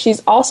proofreader,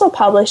 she's also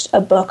published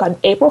a book on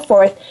April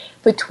 4th,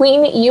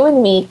 Between You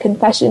and Me,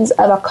 Confessions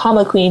of a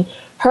Comma Queen.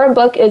 Her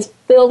book is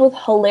filled with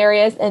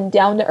hilarious and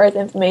down-to-earth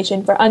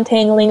information for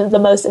untangling the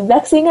most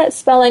vexing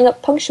spelling,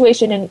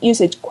 punctuation, and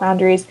usage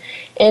quandaries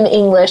in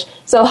English.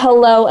 So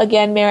hello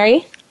again,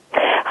 Mary.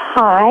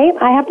 Hi.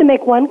 I have to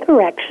make one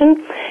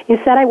correction. You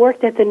said I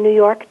worked at the New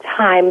York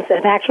Times,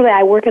 and actually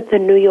I work at the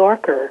New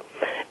Yorker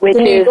which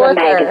The New is Yorker. a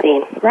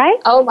magazine, right?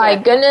 Oh, my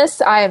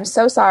goodness. I am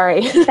so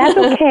sorry. That's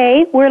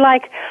okay. We're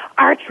like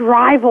arch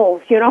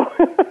rivals, you know.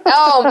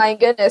 Oh, my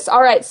goodness.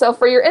 All right. So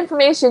for your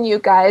information, you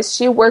guys,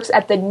 she works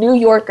at the New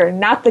Yorker,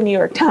 not the New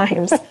York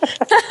Times.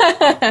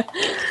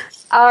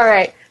 All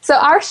right. So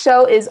our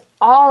show is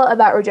all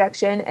about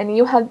rejection, and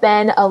you have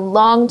been a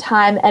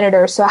long-time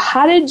editor. So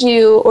how did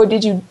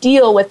you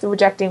deal with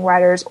rejecting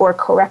writers or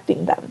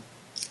correcting them?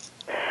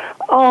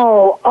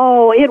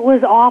 Oh, it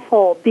was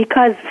awful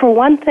because, for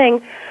one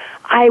thing,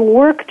 I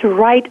worked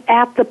right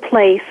at the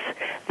place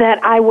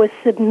that I was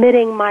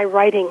submitting my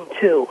writing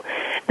to.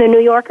 The New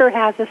Yorker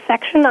has a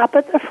section up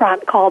at the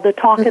front called the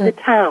Talk of the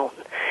Town,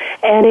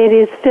 and it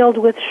is filled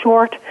with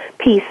short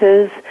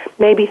pieces,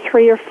 maybe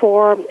 3 or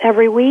 4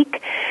 every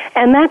week,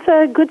 and that's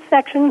a good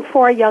section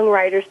for young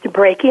writers to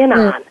break in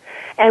on.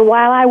 And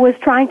while I was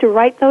trying to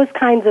write those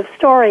kinds of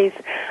stories,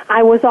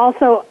 I was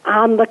also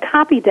on the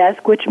copy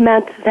desk, which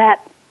meant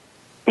that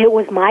it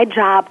was my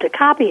job to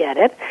copy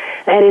edit,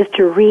 that is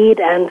to read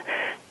and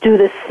do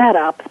the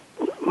setup,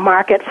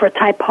 mark it for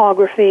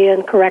typography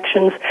and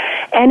corrections,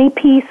 any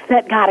piece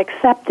that got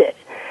accepted.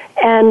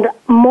 And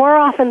more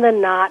often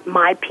than not,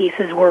 my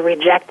pieces were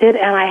rejected,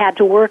 and I had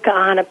to work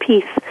on a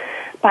piece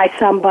by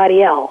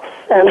somebody else.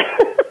 And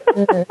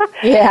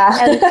Yeah.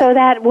 And so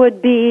that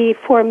would be,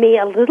 for me,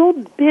 a little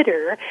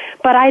bitter,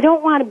 but I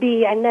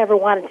never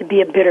wanted to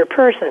be a bitter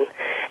person.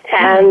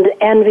 And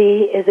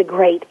envy is a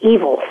great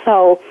evil.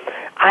 So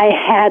I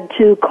had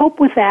to cope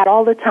with that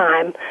all the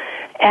time.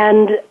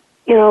 And,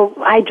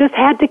 I just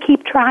had to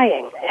keep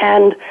trying.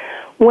 And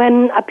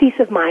when a piece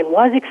of mine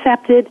was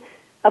accepted,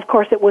 of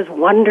course, it was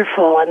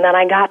wonderful. And then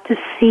I got to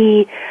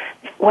see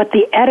what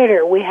the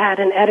editor, we had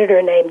an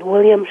editor named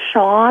William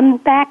Shawn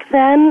back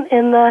then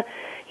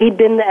he'd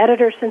been the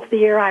editor since the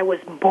year I was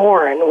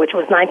born, which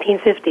was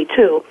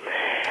 1952.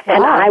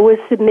 And I was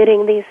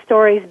submitting these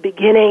stories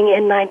beginning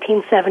in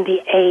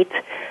 1978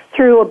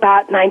 through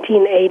about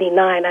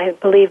 1989. I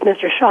believe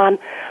Mr. Shawn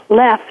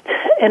left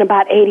in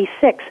about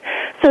 86.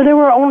 So there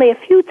were only a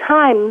few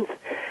times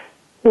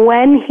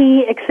when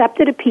he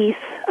accepted a piece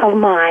of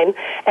mine,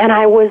 and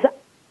I was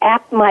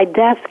at my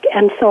desk,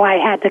 and so I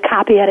had to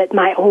copy edit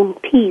my own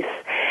piece.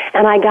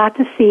 And I got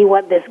to see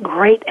what this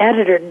great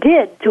editor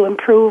did to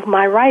improve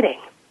my writing.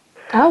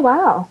 Oh,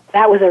 wow.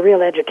 That was a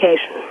real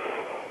education.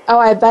 Oh,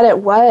 I bet it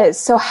was.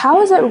 So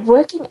how is it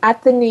working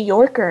at the New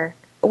Yorker?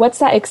 What's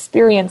that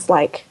experience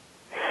like?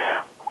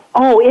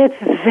 Oh, it's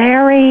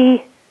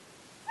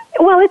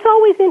it's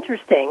always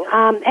interesting.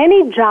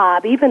 Any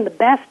job, even the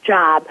best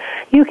job,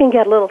 you can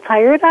get a little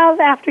tired of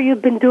after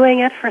you've been doing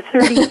it for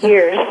 30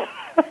 years.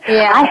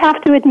 Yeah. I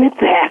have to admit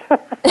that.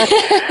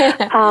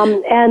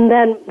 And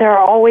then there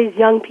are always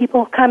young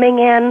people coming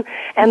in,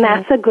 and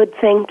that's a good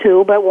thing,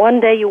 too. But one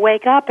day you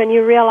wake up and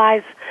you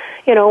realize,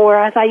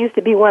 whereas I used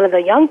to be one of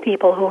the young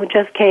people who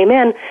just came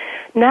in,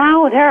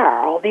 now there are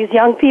all these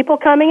young people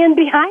coming in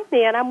behind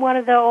me, and I'm one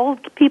of the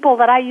old people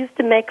that I used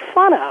to make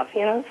fun of,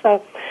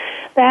 So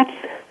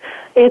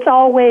it's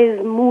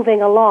always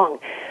moving along.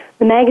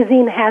 The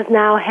magazine has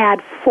now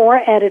had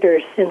 4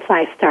 editors since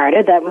I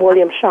started, that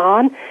William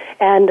Shawn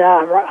and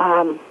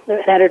an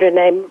editor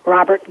named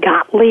Robert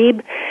Gottlieb,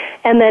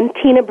 and then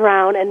Tina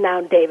Brown and now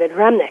David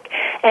Remnick.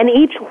 And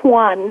each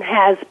one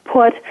has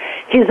put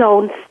his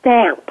own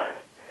stamp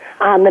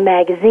on the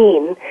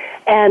magazine.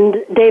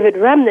 And David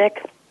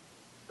Remnick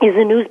is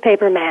a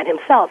newspaper man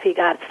himself. He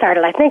got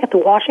started, I think, at the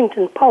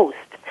Washington Post,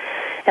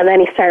 and then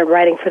he started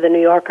writing for the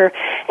New Yorker.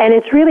 And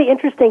it's really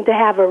interesting to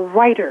have a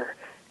writer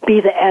be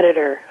the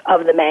editor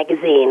of the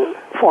magazine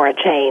for a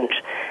change.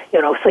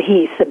 So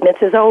he submits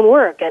his own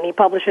work and he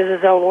publishes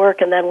his own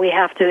work, and then we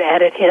have to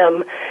edit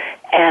him,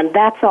 and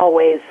that's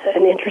always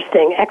an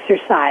interesting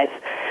exercise.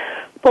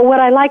 But what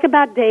I like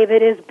about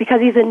David is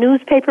because he's a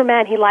newspaper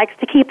man, he likes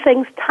to keep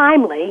things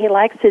timely. He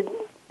likes to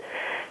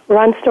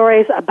run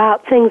stories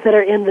about things that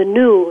are in the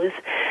news,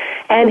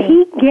 and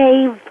he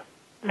gave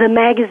the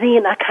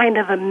magazine a kind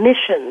of a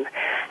mission.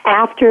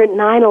 After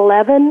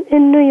 9/11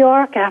 in New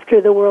York, after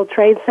the World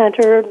Trade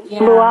Center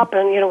blew up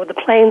and, with the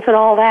planes and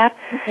all that,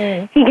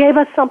 he gave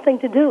us something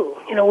to do.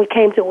 We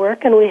came to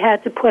work and we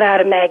had to put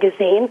out a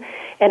magazine,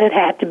 and it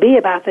had to be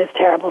about this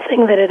terrible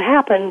thing that had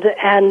happened.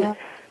 And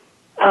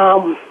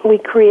we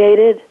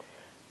created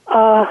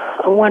a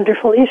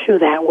wonderful issue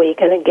that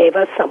week, and it gave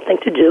us something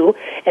to do,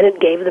 and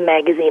it gave the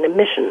magazine a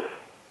mission.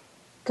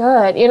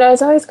 Good.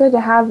 It's always good to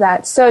have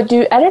that. So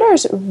do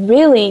editors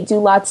really do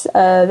lots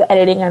of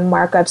editing and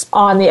markups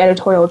on the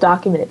editorial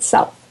document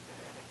itself?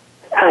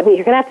 You're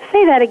going to have to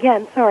say that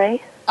again.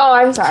 Sorry. Oh,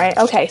 I'm sorry.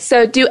 Okay.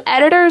 So do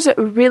editors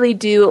really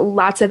do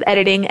lots of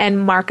editing and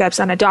markups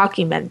on a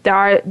document?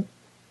 Are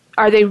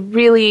they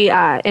really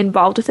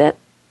involved with it?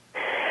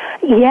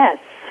 Yes,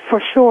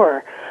 for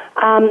sure.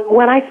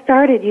 When I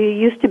started, you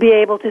used to be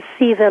able to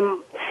see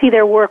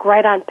their work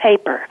right on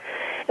paper.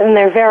 And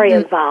they're very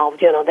involved.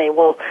 They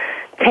will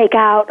take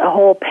out a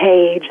whole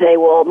page. They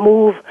will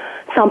move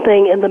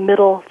something in the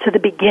middle to the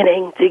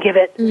beginning to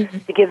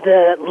give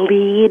the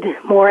lead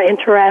more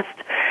interest.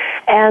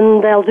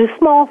 And they'll do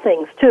small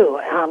things, too,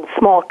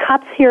 small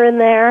cuts here and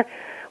there,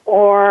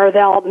 or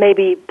they'll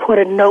maybe put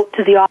a note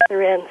to the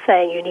author in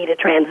saying you need a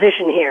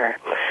transition here.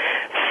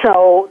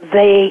 So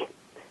they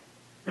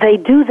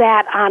do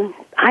that on,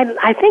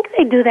 I think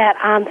they do that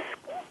on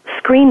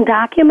screen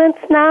documents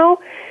now,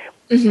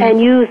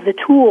 and use the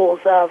tools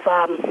of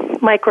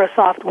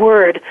Microsoft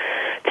Word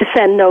to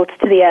send notes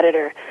to the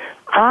editor.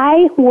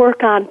 I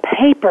work on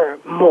paper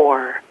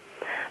more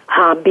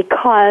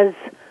because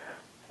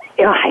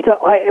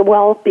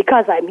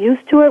because I'm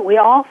used to it. We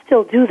all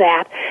still do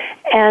that,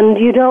 and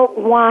you don't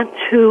want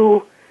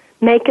to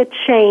make a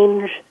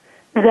change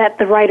that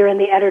the writer and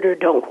the editor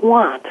don't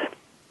want.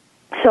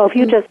 So if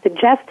you just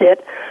suggest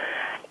it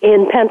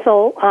in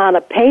pencil on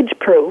a page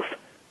proof,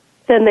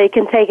 then they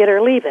can take it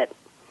or leave it.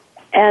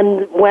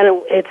 And when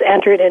it's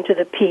entered into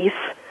the piece,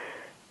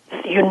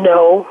 you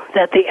know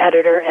that the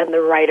editor and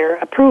the writer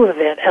approve of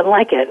it and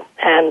like it.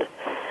 And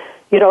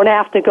you don't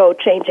have to go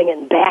changing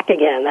it back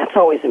again. That's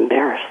always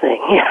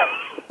embarrassing.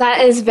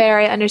 That is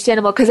very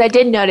understandable, because I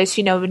did notice,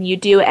 when you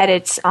do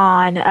edits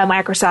on a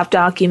Microsoft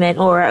document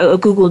or a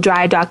Google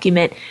Drive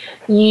document,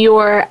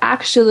 you're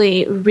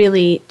actually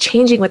really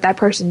changing what that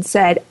person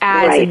said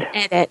as an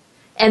edit.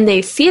 And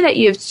they see that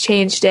you've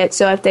changed it,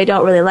 so if they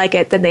don't really like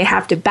it, then they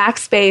have to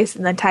backspace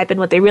and then type in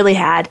what they really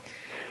had.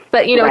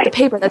 But, with the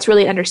paper, that's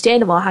really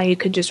understandable how you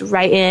could just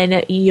write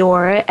in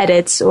your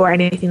edits or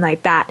anything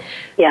like that.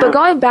 Yeah. But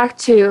going back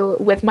to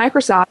with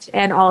Microsoft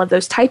and all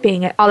that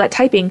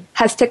typing,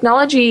 has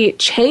technology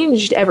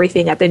changed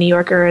everything at the New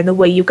Yorker and the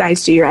way you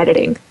guys do your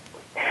editing?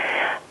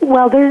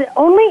 Well, there's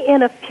only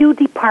in a few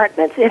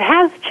departments. It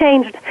has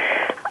changed,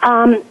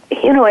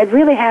 it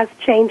really has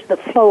changed the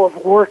flow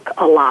of work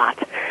a lot.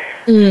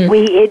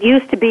 It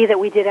used to be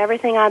that we did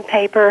everything on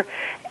paper,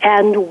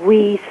 and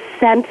we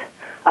sent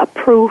a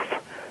proof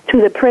to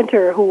the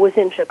printer who was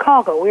in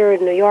Chicago. We were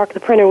in New York. The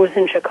printer was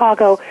in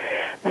Chicago.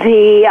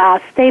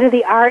 The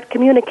state-of-the-art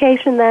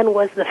communication then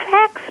was the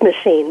fax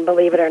machine,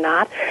 believe it or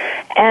not.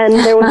 And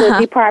there was a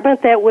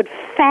department that would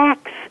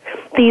fax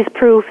these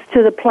proofs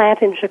to the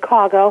plant in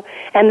Chicago,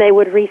 and they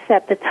would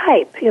reset the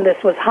type.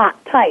 This was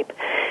hot type.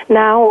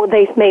 Now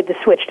they've made the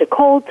switch to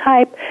cold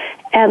type,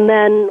 and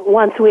then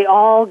once we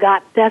all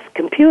got desk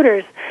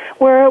computers,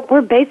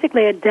 we're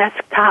basically a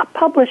desktop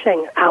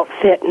publishing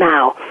outfit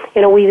now.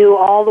 We do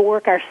all the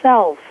work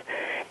ourselves,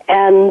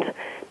 and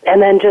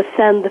then just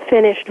send the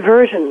finished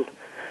version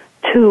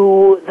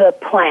to the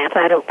plant.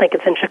 I don't think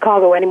it's in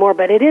Chicago anymore,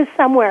 but it is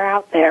somewhere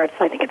out there.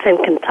 I think it's in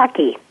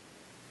Kentucky.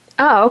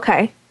 Oh,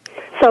 okay.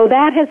 So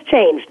that has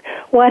changed.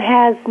 What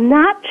has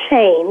not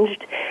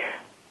changed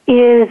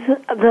is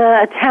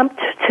the attempt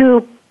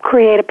to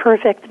create a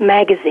perfect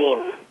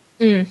magazine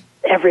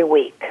every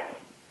week.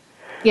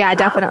 Yeah,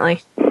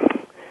 definitely.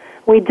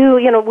 We do,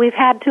 we've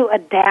had to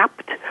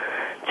adapt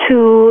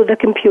to the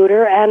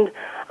computer, and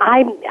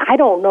I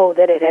don't know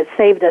that it has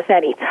saved us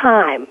any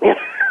time.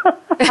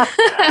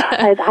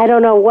 I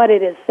don't know what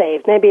it has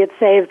saved. Maybe it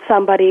saved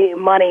somebody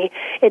money.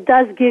 It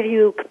does give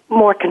you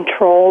more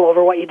control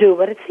over what you do,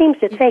 but it seems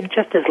to take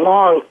just as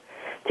long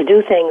to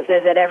do things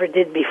as it ever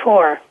did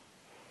before.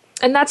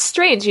 And that's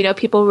strange.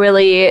 People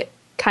really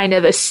kind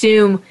of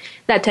assume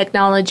that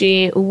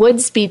technology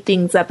would speed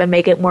things up and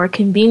make it more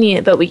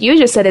convenient, but what you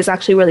just said is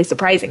actually really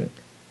surprising.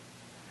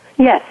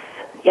 Yes,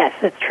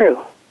 it's true.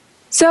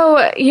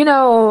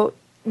 So,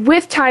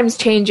 with times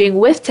changing,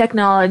 with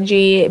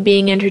technology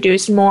being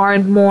introduced more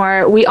and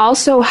more, we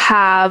also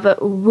have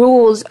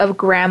rules of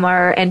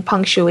grammar and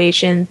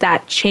punctuation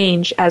that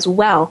change as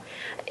well.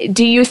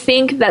 Do you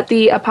think that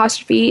the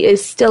apostrophe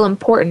is still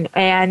important,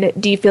 and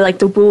do you feel like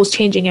the rules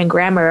changing in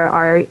grammar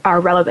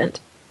are relevant?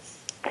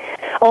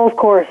 Oh, of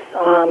course.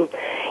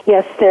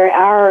 Yes, they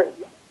are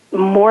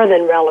more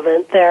than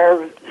relevant.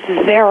 They're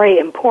very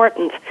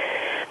important.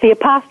 The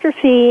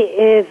apostrophe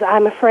is,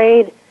 I'm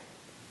afraid,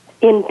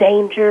 in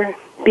danger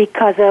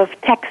because of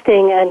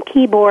texting and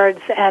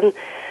keyboards, and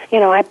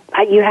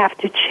you have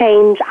to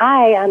change.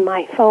 On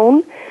my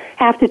phone,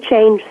 have to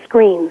change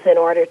screens in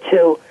order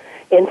to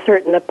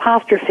insert an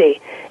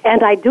apostrophe,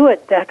 and I do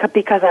it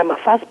because I'm a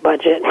fuss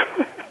budget.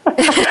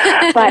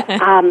 But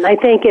I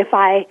think if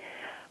I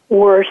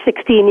were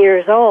 16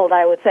 years old,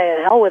 I would say,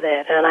 "The hell with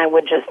it," and I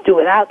would just do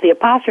without the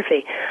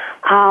apostrophe.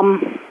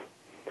 And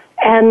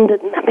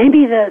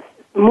maybe the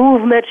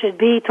movement should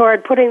be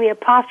toward putting the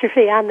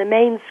apostrophe on the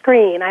main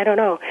screen. I don't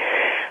know.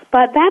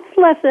 But that's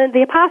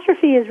the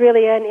apostrophe is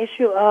really an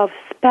issue of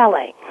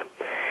spelling.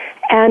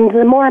 And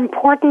the more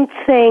important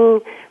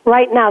thing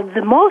right now,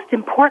 the most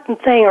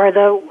important thing, or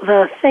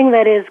the thing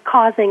that is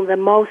causing the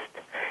most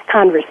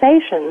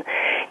conversation,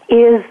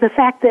 is the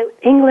fact that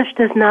English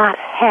does not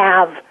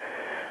have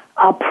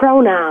a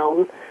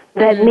pronoun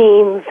that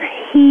means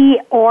he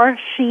or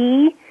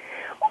she,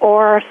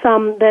 or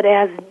some that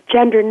is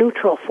gender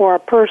neutral for a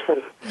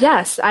person.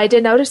 Yes, I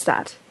did notice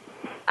that.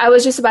 I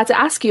was just about to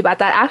ask you about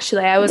that,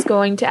 actually. I was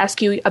going to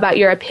ask you about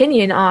your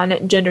opinion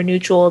on gender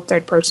neutral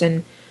third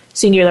person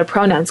singular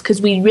pronouns,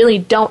 because we really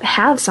don't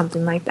have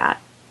something like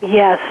that.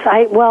 Yes,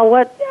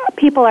 what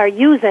people are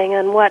using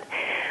and what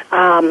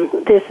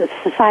this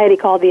society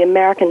called the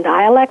American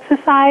Dialect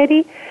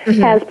Society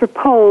has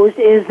proposed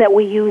is that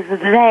we use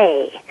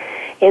they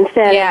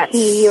instead of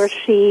he or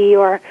she,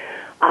 or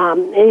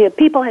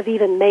people have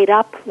even made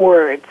up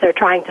words. They're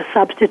trying to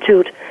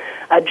substitute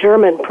a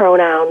German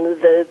pronoun,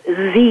 the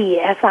Sie,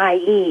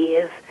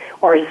 S-I-E,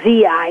 or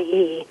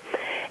Z-I-E.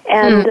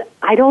 And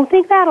I don't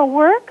think that'll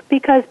work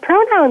because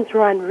pronouns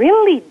run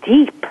really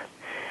deep.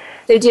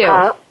 They do.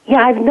 Yeah,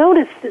 I've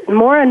noticed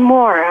more and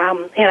more.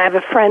 And I have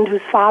a friend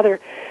whose father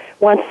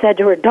once said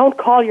to her, "Don't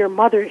call your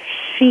mother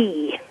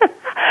she,"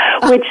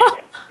 which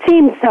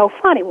seems so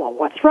funny. Well,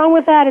 what's wrong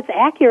with that? It's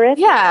accurate.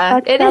 Yeah,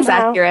 it is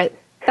accurate.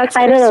 That's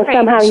I don't know. strange.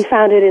 Somehow he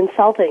found it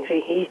insulting.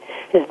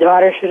 His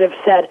daughter should have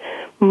said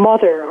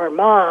mother or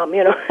mom.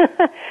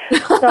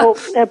 So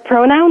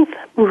pronouns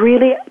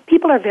really,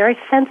 people are very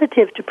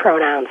sensitive to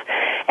pronouns,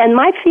 and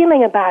my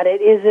feeling about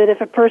it is that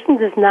if a person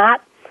does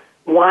not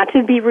want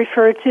to be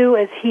referred to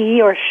as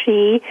he or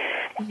she,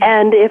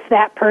 and if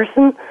that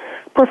person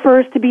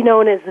prefers to be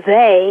known as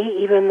they,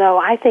 even though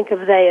I think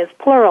of they as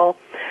plural,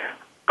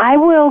 I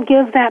will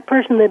give that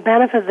person the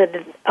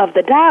benefit of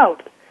the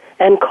doubt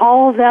and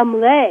call them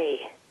they,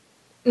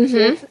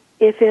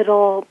 if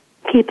it'll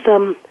keep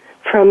them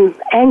from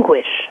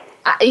anguish.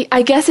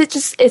 I guess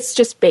it's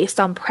just based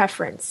on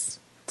preference.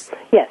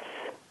 Yes.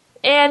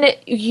 And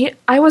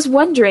I was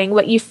wondering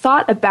what you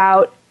thought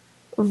about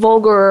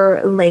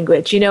vulgar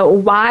language.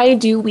 Why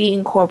do we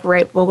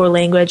incorporate vulgar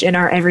language in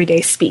our everyday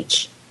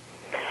speech?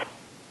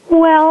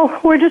 Well,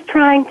 we're just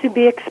trying to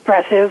be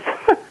expressive.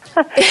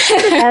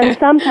 And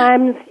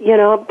sometimes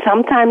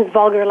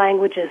vulgar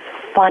language is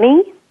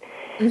funny.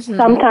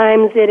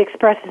 Sometimes it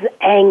expresses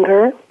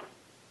anger.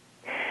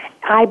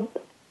 I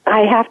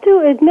have to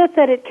admit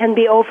that it can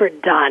be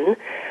overdone.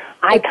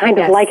 I kind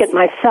of like it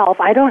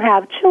myself. I don't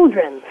have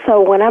children,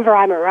 so whenever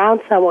I'm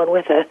around someone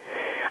with a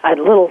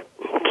little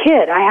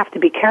kid, I have to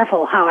be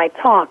careful how I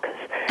talk.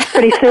 'Cause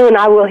pretty soon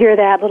I will hear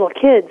that little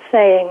kid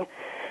saying,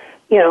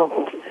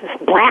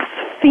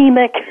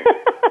 blaspheming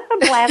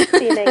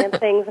and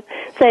things,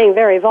 saying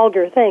very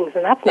vulgar things,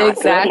 and that's not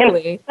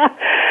exactly. Good.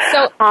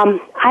 So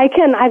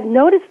I've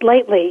noticed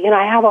lately,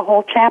 I have a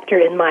whole chapter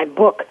in my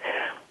book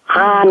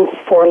on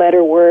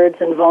four-letter words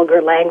and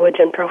vulgar language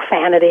and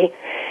profanity,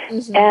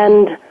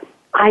 and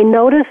I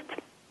noticed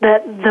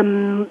that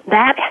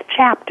that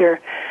chapter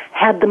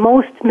had the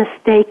most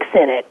mistakes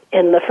in it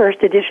in the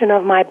first edition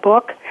of my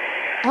book,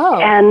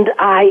 and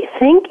I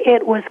think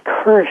it was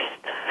cursed.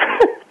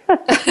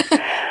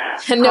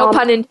 No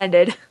pun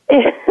intended.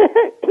 It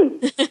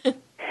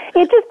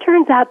just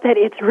turns out that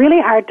it's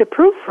really hard to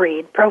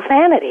proofread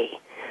profanity.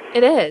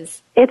 It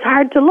is. It's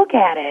hard to look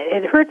at it.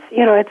 It hurts,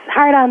 it's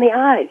hard on the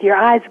eyes. Your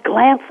eyes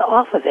glance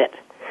off of it.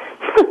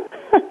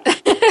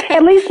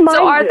 At least mine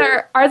So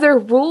do. are there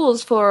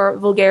rules for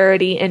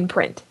vulgarity in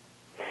print?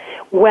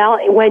 Well,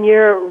 when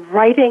you're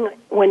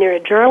a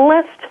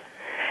journalist,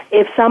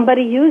 if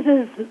somebody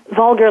uses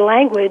vulgar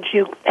language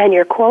and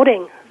you're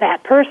quoting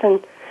that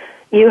person,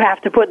 you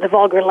have to put the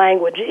vulgar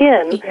language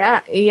in.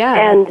 Yeah.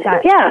 And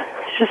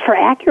it's just for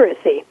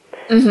accuracy.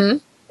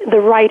 The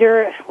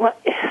writer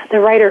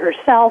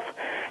herself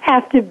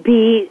has to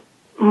be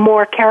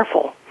more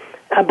careful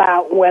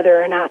about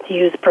whether or not to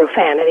use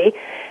profanity.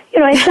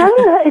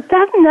 It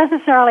doesn't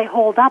necessarily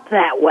hold up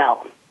that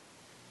well.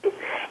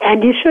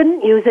 And you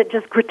shouldn't use it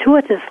just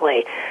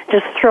gratuitously.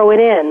 Just throw it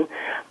in.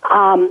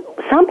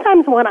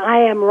 Sometimes when I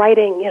am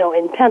writing,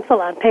 in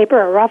pencil on paper,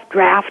 a rough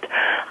draft,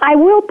 I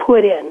will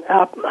put in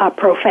a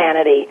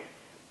profanity.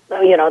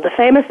 The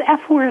famous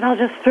F word, I'll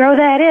just throw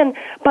that in,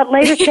 but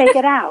later take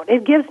it out.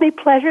 It gives me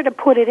pleasure to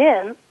put it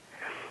in.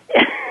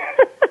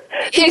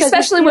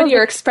 Especially when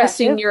you're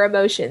expressing your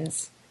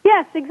emotions.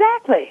 Yes,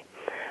 exactly.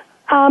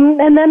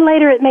 And then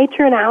later it may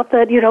turn out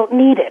that you don't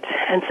need it,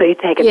 and so you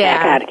take it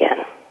back out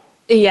again.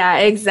 Yeah,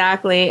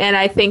 exactly. And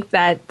I think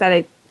that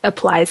it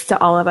applies to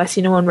all of us.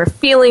 When we're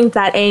feeling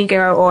that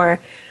anger or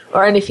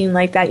anything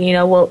like that,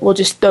 we'll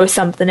just throw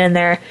something in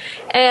there.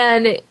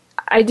 And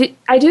I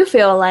do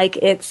feel like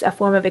it's a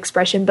form of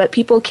expression, but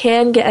people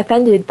can get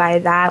offended by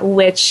that,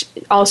 which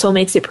also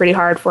makes it pretty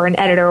hard for an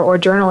editor or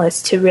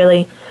journalist to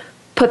really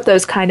put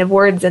those kind of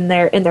words in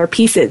their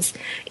pieces.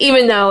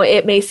 Even though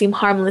it may seem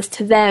harmless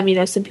to them,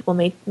 some people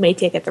may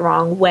take it the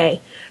wrong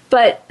way.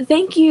 But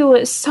thank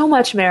you so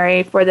much,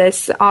 Mary, for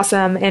this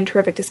awesome and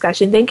terrific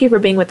discussion. Thank you for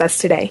being with us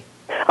today.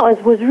 Oh,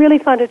 it was really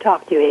fun to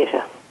talk to you,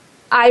 Asia.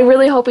 I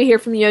really hope we hear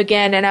from you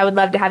again, and I would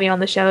love to have you on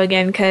the show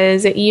again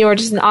because you are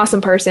just an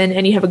awesome person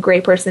and you have a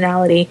great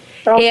personality.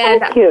 Oh,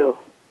 thank you.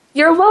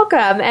 You're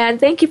welcome,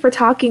 and thank you for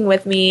talking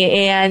with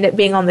me and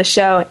being on the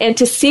show. And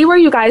to see where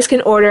you guys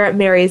can order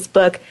Mary's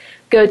book,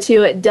 go to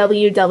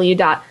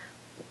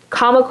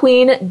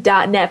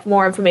www.commaqueen.net for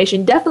more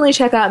information. Definitely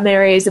check out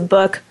Mary's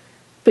book,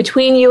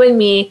 Between You and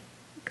Me,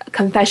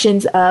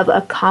 Confessions of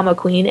a Comma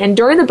Queen. And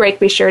during the break,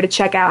 be sure to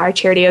check out our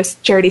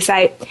charity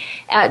site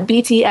at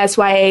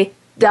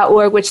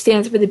btsya.org, which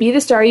stands for the Be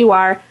the Star You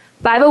Are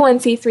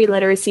 501c3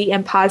 literacy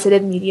and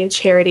positive media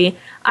charity.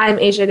 I'm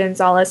Asya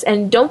Gonzalex,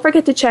 and don't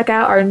forget to check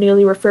out our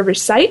newly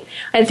refurbished site.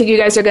 I think you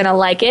guys are going to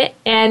like it.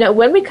 And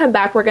when we come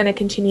back, we're going to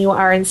continue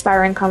our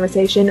inspiring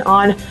conversation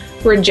on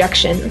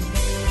rejection.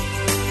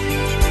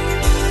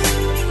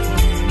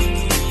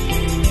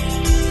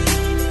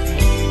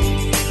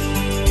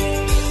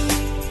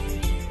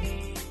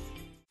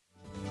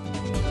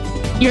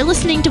 You're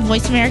listening to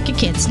Voice America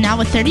Kids, now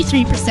with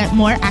 33%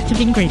 more active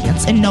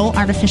ingredients and no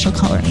artificial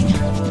coloring.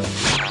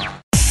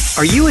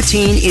 Are you a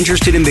teen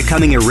interested in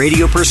becoming a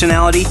radio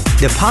personality?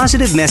 The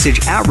Positive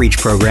Message Outreach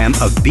Program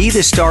of Be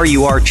the Star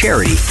You Are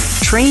charity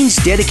trains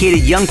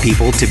dedicated young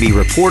people to be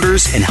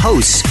reporters and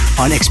hosts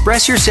on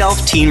Express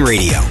Yourself Teen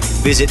Radio.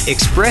 Visit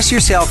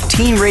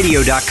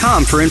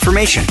expressyourselfteenradio.com for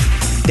information.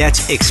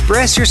 That's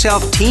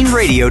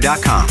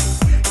expressyourselfteenradio.com.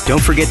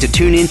 Don't forget to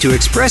tune in to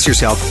Express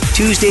Yourself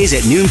Tuesdays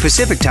at noon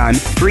Pacific Time,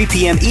 3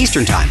 p.m.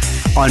 Eastern Time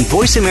on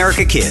Voice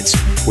America Kids,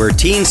 where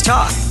teens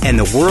talk and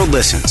the world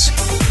listens.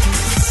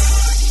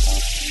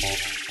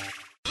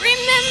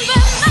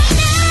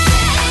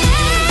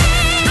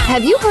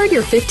 Have you heard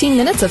your 15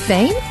 minutes of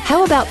fame?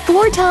 How about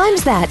 4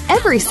 times that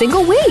every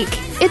single week?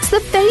 It's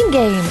the Fame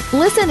Game.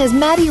 Listen as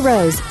Maddie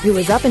Rose, who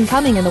is up and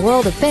coming in the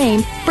world of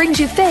fame, brings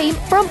you fame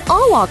from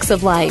all walks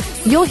of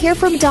life. You'll hear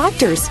from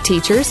doctors,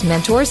 teachers,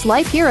 mentors,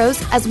 life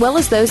heroes, as well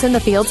as those in the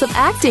fields of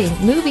acting,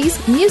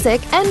 movies,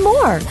 music, and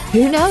more.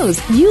 Who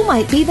knows? You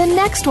might be the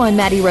next one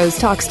Maddie Rose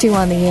talks to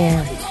on the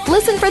air.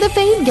 Listen for the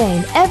Fame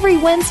Game every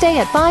Wednesday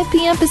at 5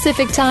 p.m.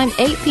 Pacific Time,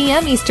 8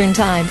 p.m. Eastern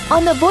Time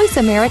on the Voice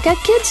America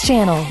Kids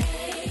channel.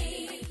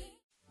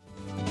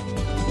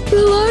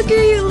 The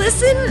longer you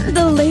listen,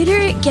 the later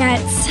it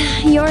gets.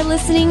 You're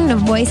listening to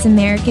Voice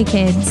America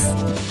Kids.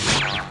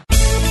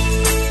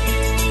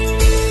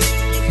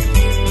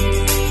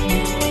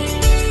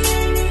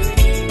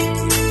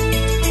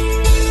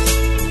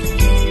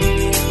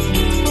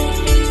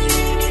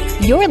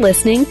 You're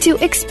listening to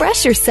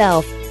Express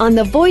Yourself on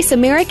the Voice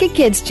America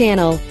Kids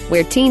channel,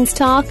 where teens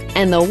talk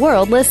and the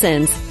world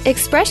listens.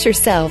 Express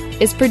Yourself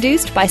is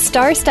produced by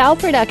Star Style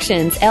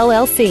Productions,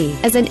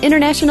 LLC, as an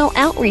international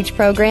outreach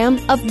program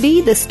of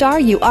Be the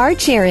Star You Are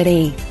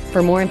charity.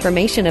 For more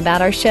information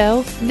about our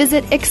show,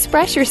 visit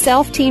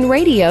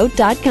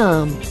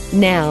expressyourselfteenradio.com.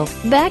 Now,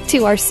 back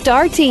to our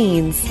star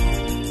teens.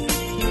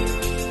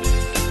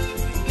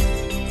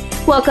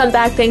 Welcome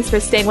back. Thanks for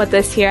staying with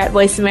us here at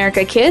Voice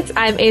America Kids.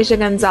 I'm Asya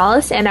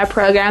Gonzalex, and our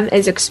program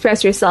is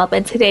Express Yourself.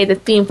 And today the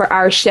theme for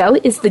our show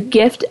is the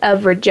gift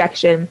of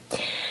rejection.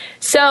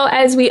 So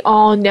as we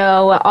all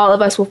know, all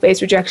of us will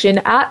face rejection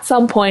at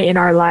some point in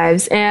our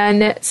lives,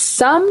 and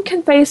some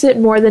can face it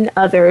more than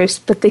others,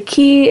 but the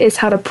key is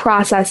how to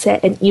process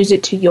it and use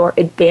it to your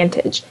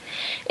advantage.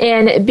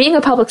 And being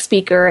a public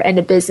speaker and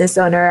a business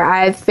owner,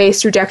 I've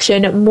faced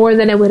rejection more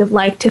than I would have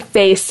liked to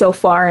face so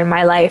far in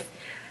my life.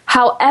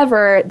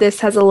 However, this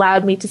has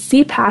allowed me to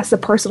see past the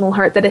personal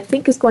hurt that I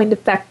think is going to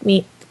affect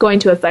me,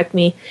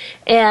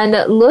 and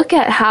look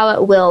at how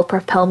it will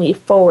propel me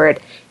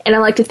forward. And I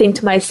like to think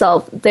to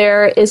myself,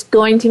 there is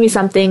going to be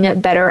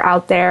something better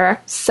out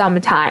there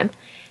sometime.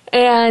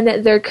 And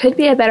there could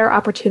be a better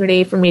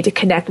opportunity for me to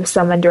connect with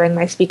someone during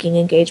my speaking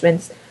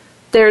engagements.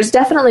 There's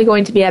definitely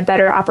going to be a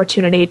better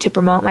opportunity to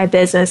promote my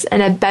business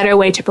and a better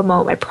way to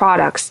promote my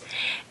products.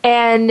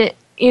 And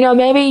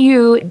maybe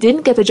you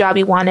didn't get the job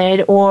you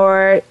wanted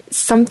or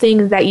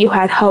something that you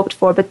had hoped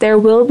for, but there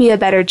will be a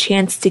better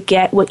chance to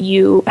get what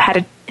you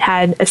had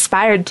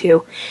aspired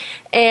to.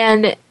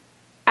 And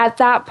at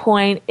that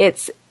point,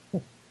 it's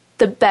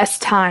the best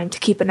time to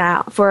keep an eye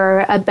out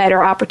for a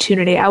better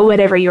opportunity at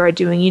whatever you are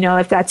doing.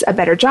 If that's a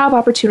better job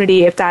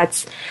opportunity, if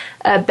that's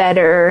a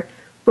better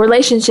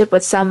relationship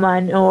with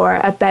someone, or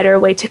a better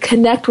way to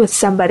connect with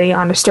somebody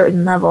on a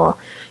certain level.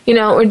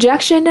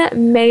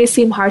 Rejection may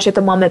seem harsh at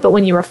the moment, but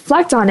when you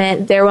reflect on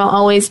it, there will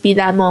always be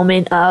that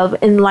moment of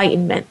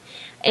enlightenment.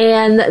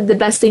 And the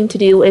best thing to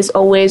do is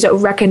always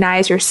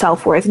recognize your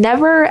self-worth.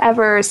 Never,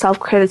 ever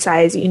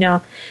self-criticize,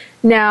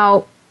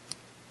 Now,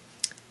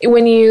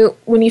 when you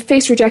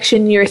face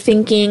rejection, you're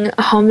thinking,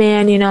 oh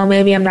man,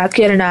 maybe I'm not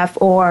good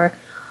enough, or,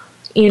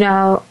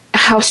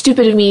 how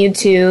stupid of me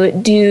to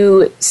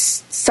do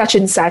such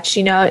and such,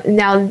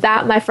 Now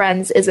that, my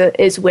friends,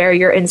 is where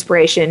your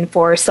inspiration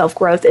for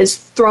self-growth is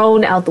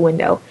thrown out the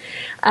window.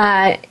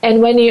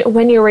 And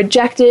when you're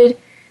rejected,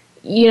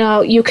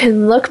 you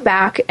can look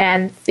back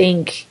and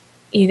think,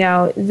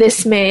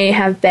 this may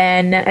have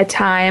been a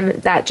time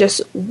that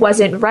just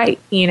wasn't right.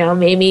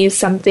 Maybe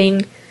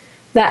something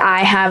that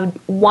I have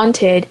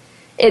wanted,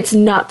 it's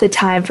not the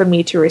time for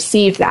me to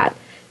receive that.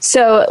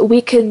 So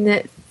we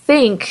can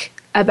think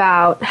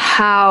about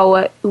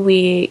how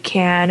we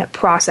can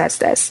process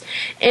this.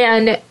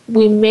 And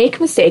we make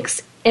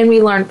mistakes and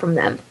we learn from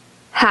them.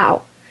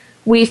 How?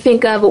 We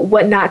think of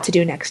what not to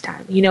do next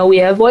time. We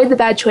avoid the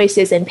bad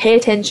choices and pay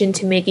attention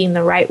to making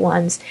the right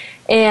ones.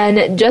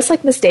 And just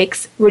like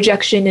mistakes,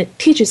 rejection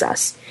teaches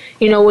us.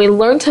 We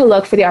learn to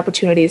look for the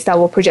opportunities that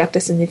will project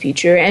us in the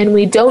future, and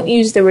we don't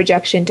use the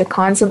rejection to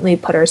constantly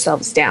put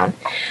ourselves down.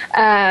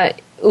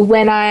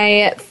 When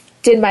I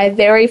did my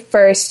very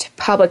first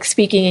public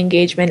speaking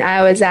engagement.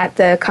 I was at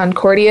the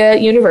Concordia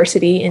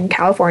University in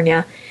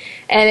California,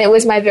 and it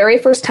was my very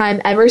first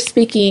time ever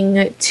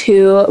speaking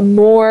to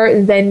more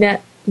than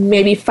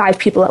maybe 5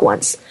 people at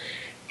once.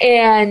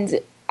 And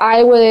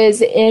I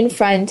was in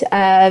front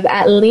of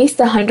at least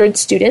 100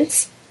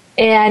 students,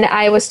 and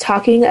I was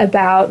talking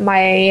about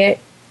my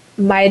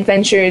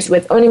adventures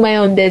with owning my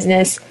own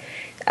business.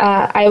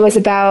 I was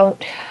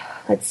about,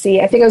 I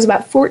think I was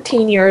about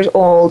 14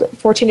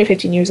 or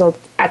 15 years old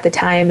at the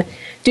time,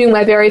 doing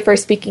my very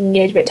first speaking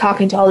engagement,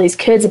 talking to all these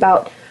kids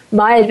about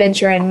my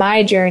adventure and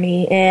my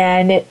journey,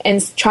 and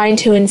trying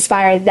to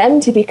inspire them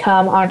to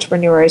become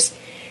entrepreneurs.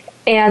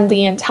 And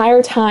the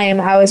entire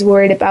time I was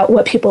worried about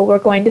what people were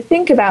going to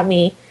think about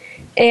me.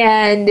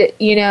 And,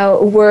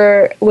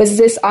 was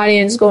this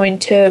audience going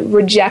to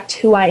reject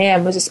who I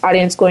am? Was this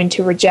audience going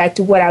to reject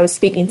what I was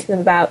speaking to them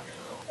about,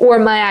 or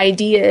my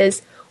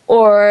ideas?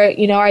 Or,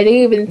 are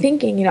they even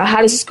thinking,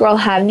 how does this girl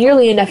have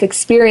nearly enough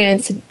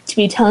experience to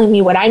be telling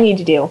me what I need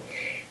to do?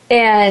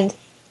 And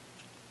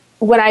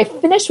when I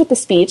finished with the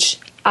speech,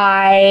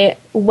 I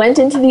went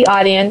into the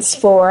audience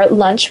for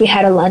lunch. We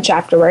had a lunch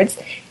afterwards,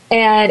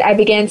 and I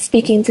began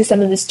speaking to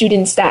some of the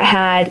students that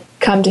had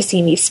come to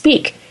see me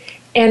speak.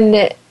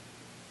 And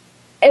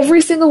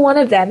every single one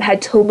of them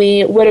had told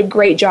me what a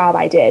great job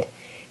I did.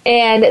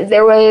 And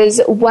there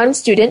was one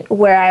student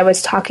where I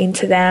was talking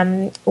to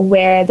them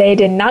where they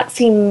did not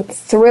seem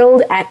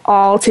thrilled at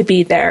all to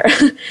be there.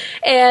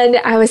 And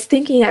I was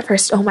thinking at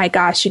first, oh my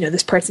gosh,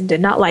 this person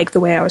did not like the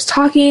way I was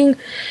talking,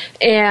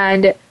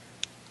 and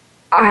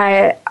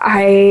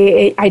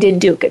I didn't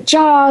do a good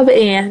job,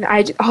 and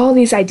all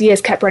these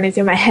ideas kept running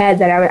through my head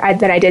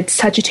that I did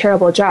such a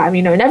terrible job.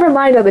 Never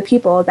mind other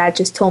people that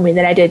just told me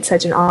that I did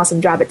such an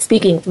awesome job at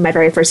speaking for my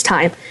very first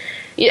time.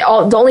 The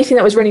only thing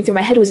that was running through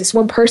my head was this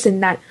one person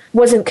that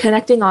wasn't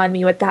connecting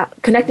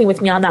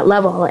with me on that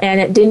level,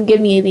 and it didn't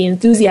give me the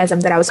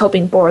enthusiasm that I was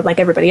hoping for, like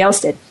everybody else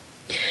did.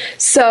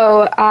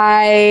 So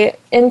I,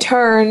 in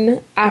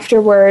turn,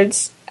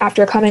 afterwards,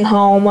 after coming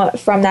home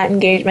from that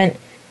engagement,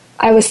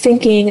 I was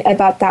thinking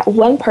about that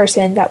one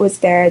person that was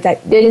there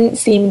that didn't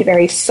seem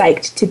very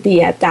psyched to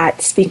be at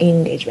that speaking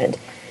engagement.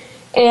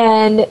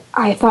 And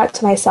I thought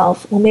to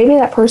myself, well, maybe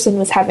that person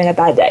was having a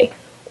bad day.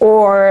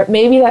 Or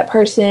maybe that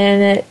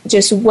person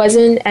just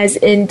wasn't as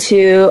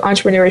into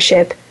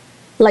entrepreneurship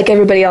like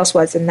everybody else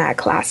was in that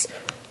class.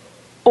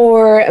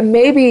 Or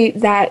maybe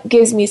that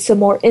gives me some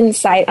more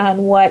insight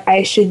on what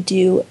I should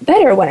do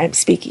better when I'm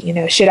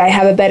speaking. Should I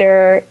have a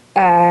better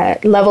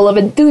level of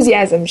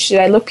enthusiasm? Should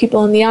I look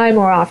people in the eye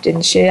more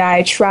often? Should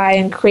I try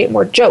and create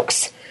more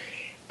jokes?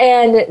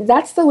 And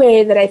that's the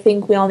way that I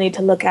think we all need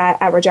to look at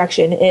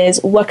rejection,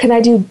 is what can I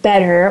do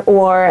better,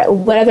 or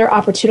what other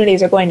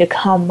opportunities are going to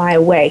come my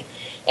way?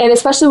 And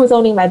especially with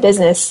owning my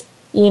business,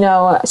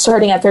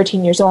 starting at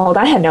 13 years old,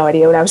 I had no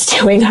idea what I was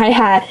doing. I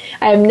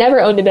have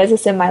never owned a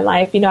business in my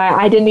life.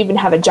 I didn't even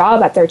have a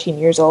job at 13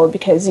 years old,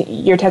 because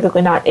you're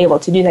technically not able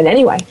to do that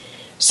anyway.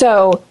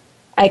 So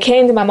I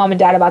came to my mom and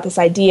dad about this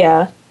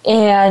idea,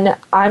 and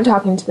I'm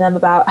talking to them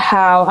about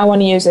how I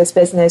want to use this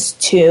business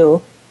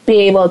to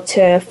be able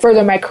to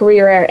further my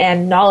career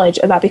and knowledge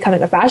about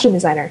becoming a fashion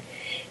designer.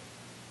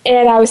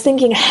 And I was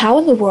thinking, how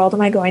in the world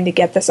am I going to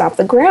get this off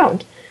the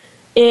ground?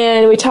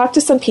 And we talked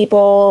to some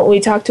people.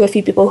 We talked to a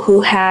few people who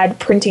had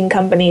printing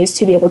companies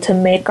to be able to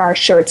make our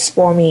shirts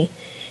for me.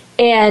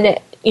 And,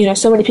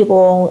 so many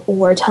people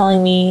were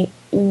telling me,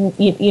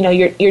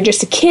 you're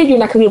just a kid. You're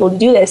not going to be able to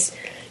do this.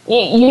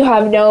 You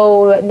have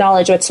no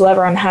knowledge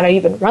whatsoever on how to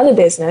even run a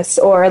business,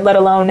 or let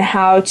alone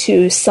how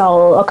to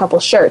sell a couple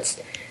shirts.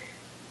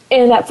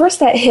 And at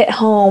first that hit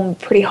home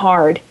pretty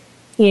hard.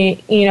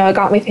 It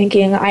got me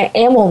thinking, I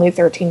am only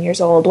 13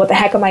 years old. What the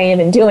heck am I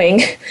even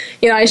doing?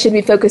 I should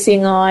be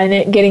focusing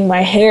on getting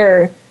my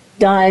hair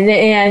done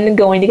and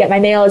going to get my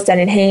nails done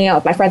and hanging out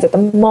with my friends at the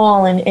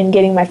mall and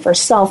getting my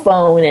first cell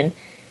phone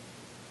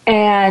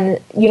and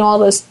all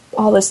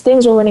those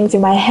things were running through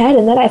my head.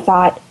 And then I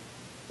thought,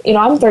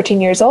 I'm 13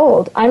 years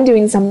old. I'm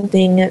doing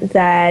something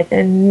that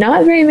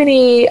not very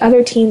many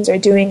other teens are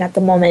doing at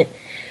the moment.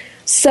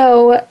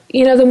 So,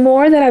 the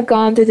more that I've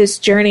gone through this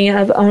journey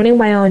of owning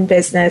my own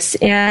business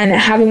and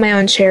having my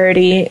own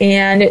charity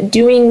and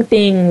doing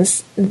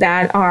things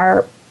that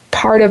are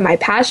part of my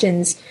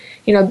passions,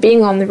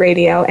 being on the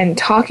radio and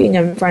talking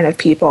in front of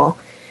people,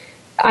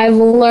 I've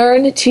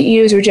learned to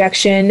use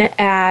rejection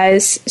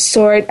as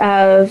sort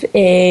of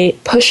a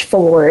push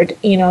forward,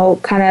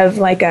 kind of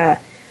like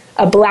a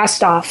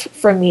blast off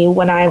for me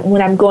when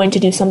I'm going to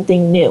do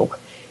something new.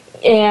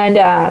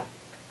 And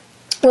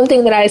one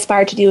thing that I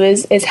aspire to do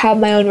is have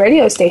my own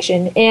radio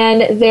station,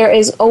 and there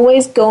is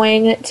always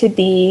going to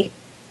be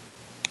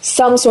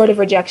some sort of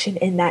rejection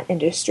in that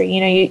industry.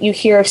 You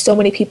hear of so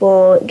many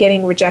people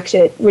getting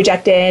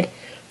rejected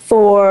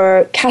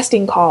for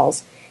casting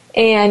calls,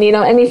 and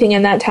anything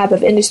in that type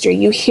of industry.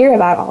 You hear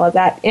about all of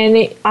that,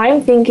 and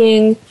I'm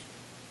thinking,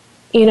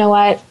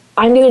 what,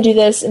 I'm going to do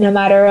this no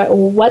matter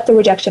what the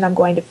rejection I'm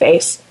going to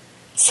face.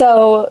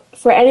 So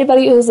for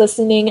anybody who's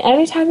listening,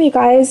 anytime you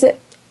guys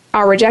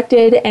are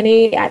rejected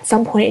at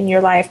some point in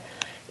your life,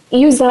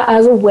 use that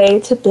as a way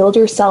to build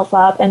yourself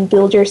up and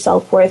build your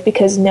self-worth,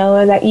 because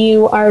know that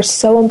you are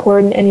so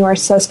important and you are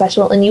so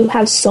special and you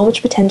have so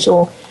much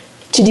potential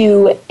to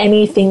do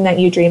anything that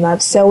you dream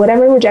of. So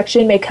whatever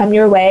rejection may come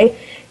your way,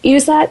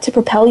 use that to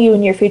propel you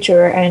in your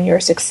future and your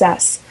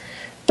success.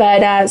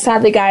 But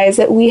sadly, guys,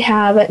 we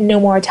have no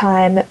more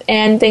time.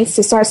 And thanks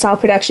to Star Style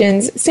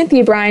Productions,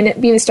 Cynthia Brian,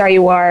 Be the Star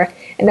You Are,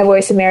 and the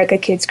Voice America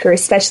Kids Career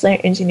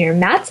Specialist Engineer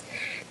Matt.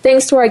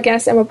 Thanks to our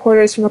guests and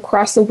reporters from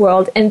across the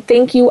world. And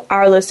thank you,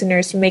 our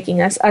listeners, for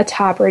making us a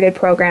top-rated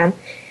program.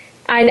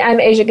 I'm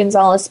Asya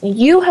Gonzalex.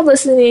 You have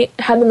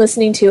been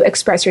listening to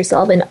Express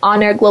Yourself, an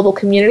on-air global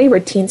community where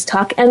teens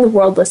talk and the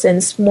world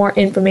listens. For more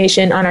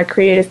information on our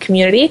creative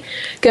community,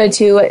 go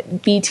to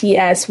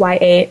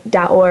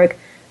btsya.org.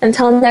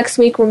 Until next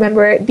week,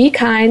 remember, be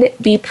kind,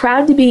 be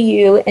proud to be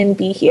you, and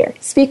be here.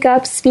 Speak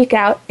up, speak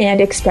out, and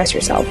express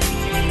yourself.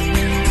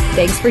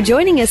 Thanks for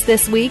joining us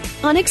this week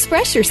on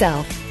Express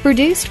Yourself,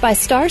 produced by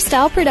Star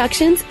Style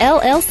Productions,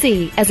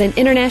 LLC, as an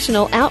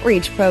international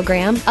outreach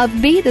program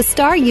of Be the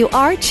Star You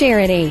Are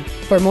charity.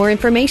 For more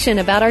information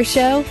about our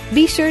show,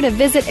 be sure to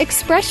visit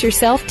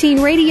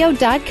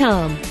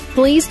ExpressYourselfTeenRadio.com.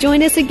 Please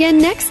join us again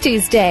next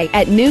Tuesday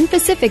at noon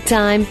Pacific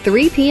Time,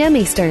 3 p.m.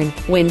 Eastern,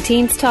 when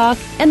teens talk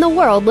and the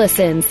world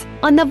listens,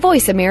 on the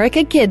Voice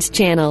America Kids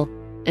channel.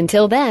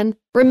 Until then,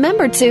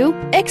 remember to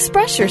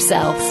express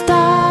yourself.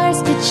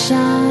 Stars could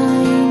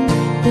shine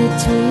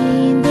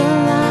between the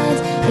lines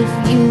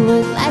if you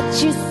would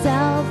let yourself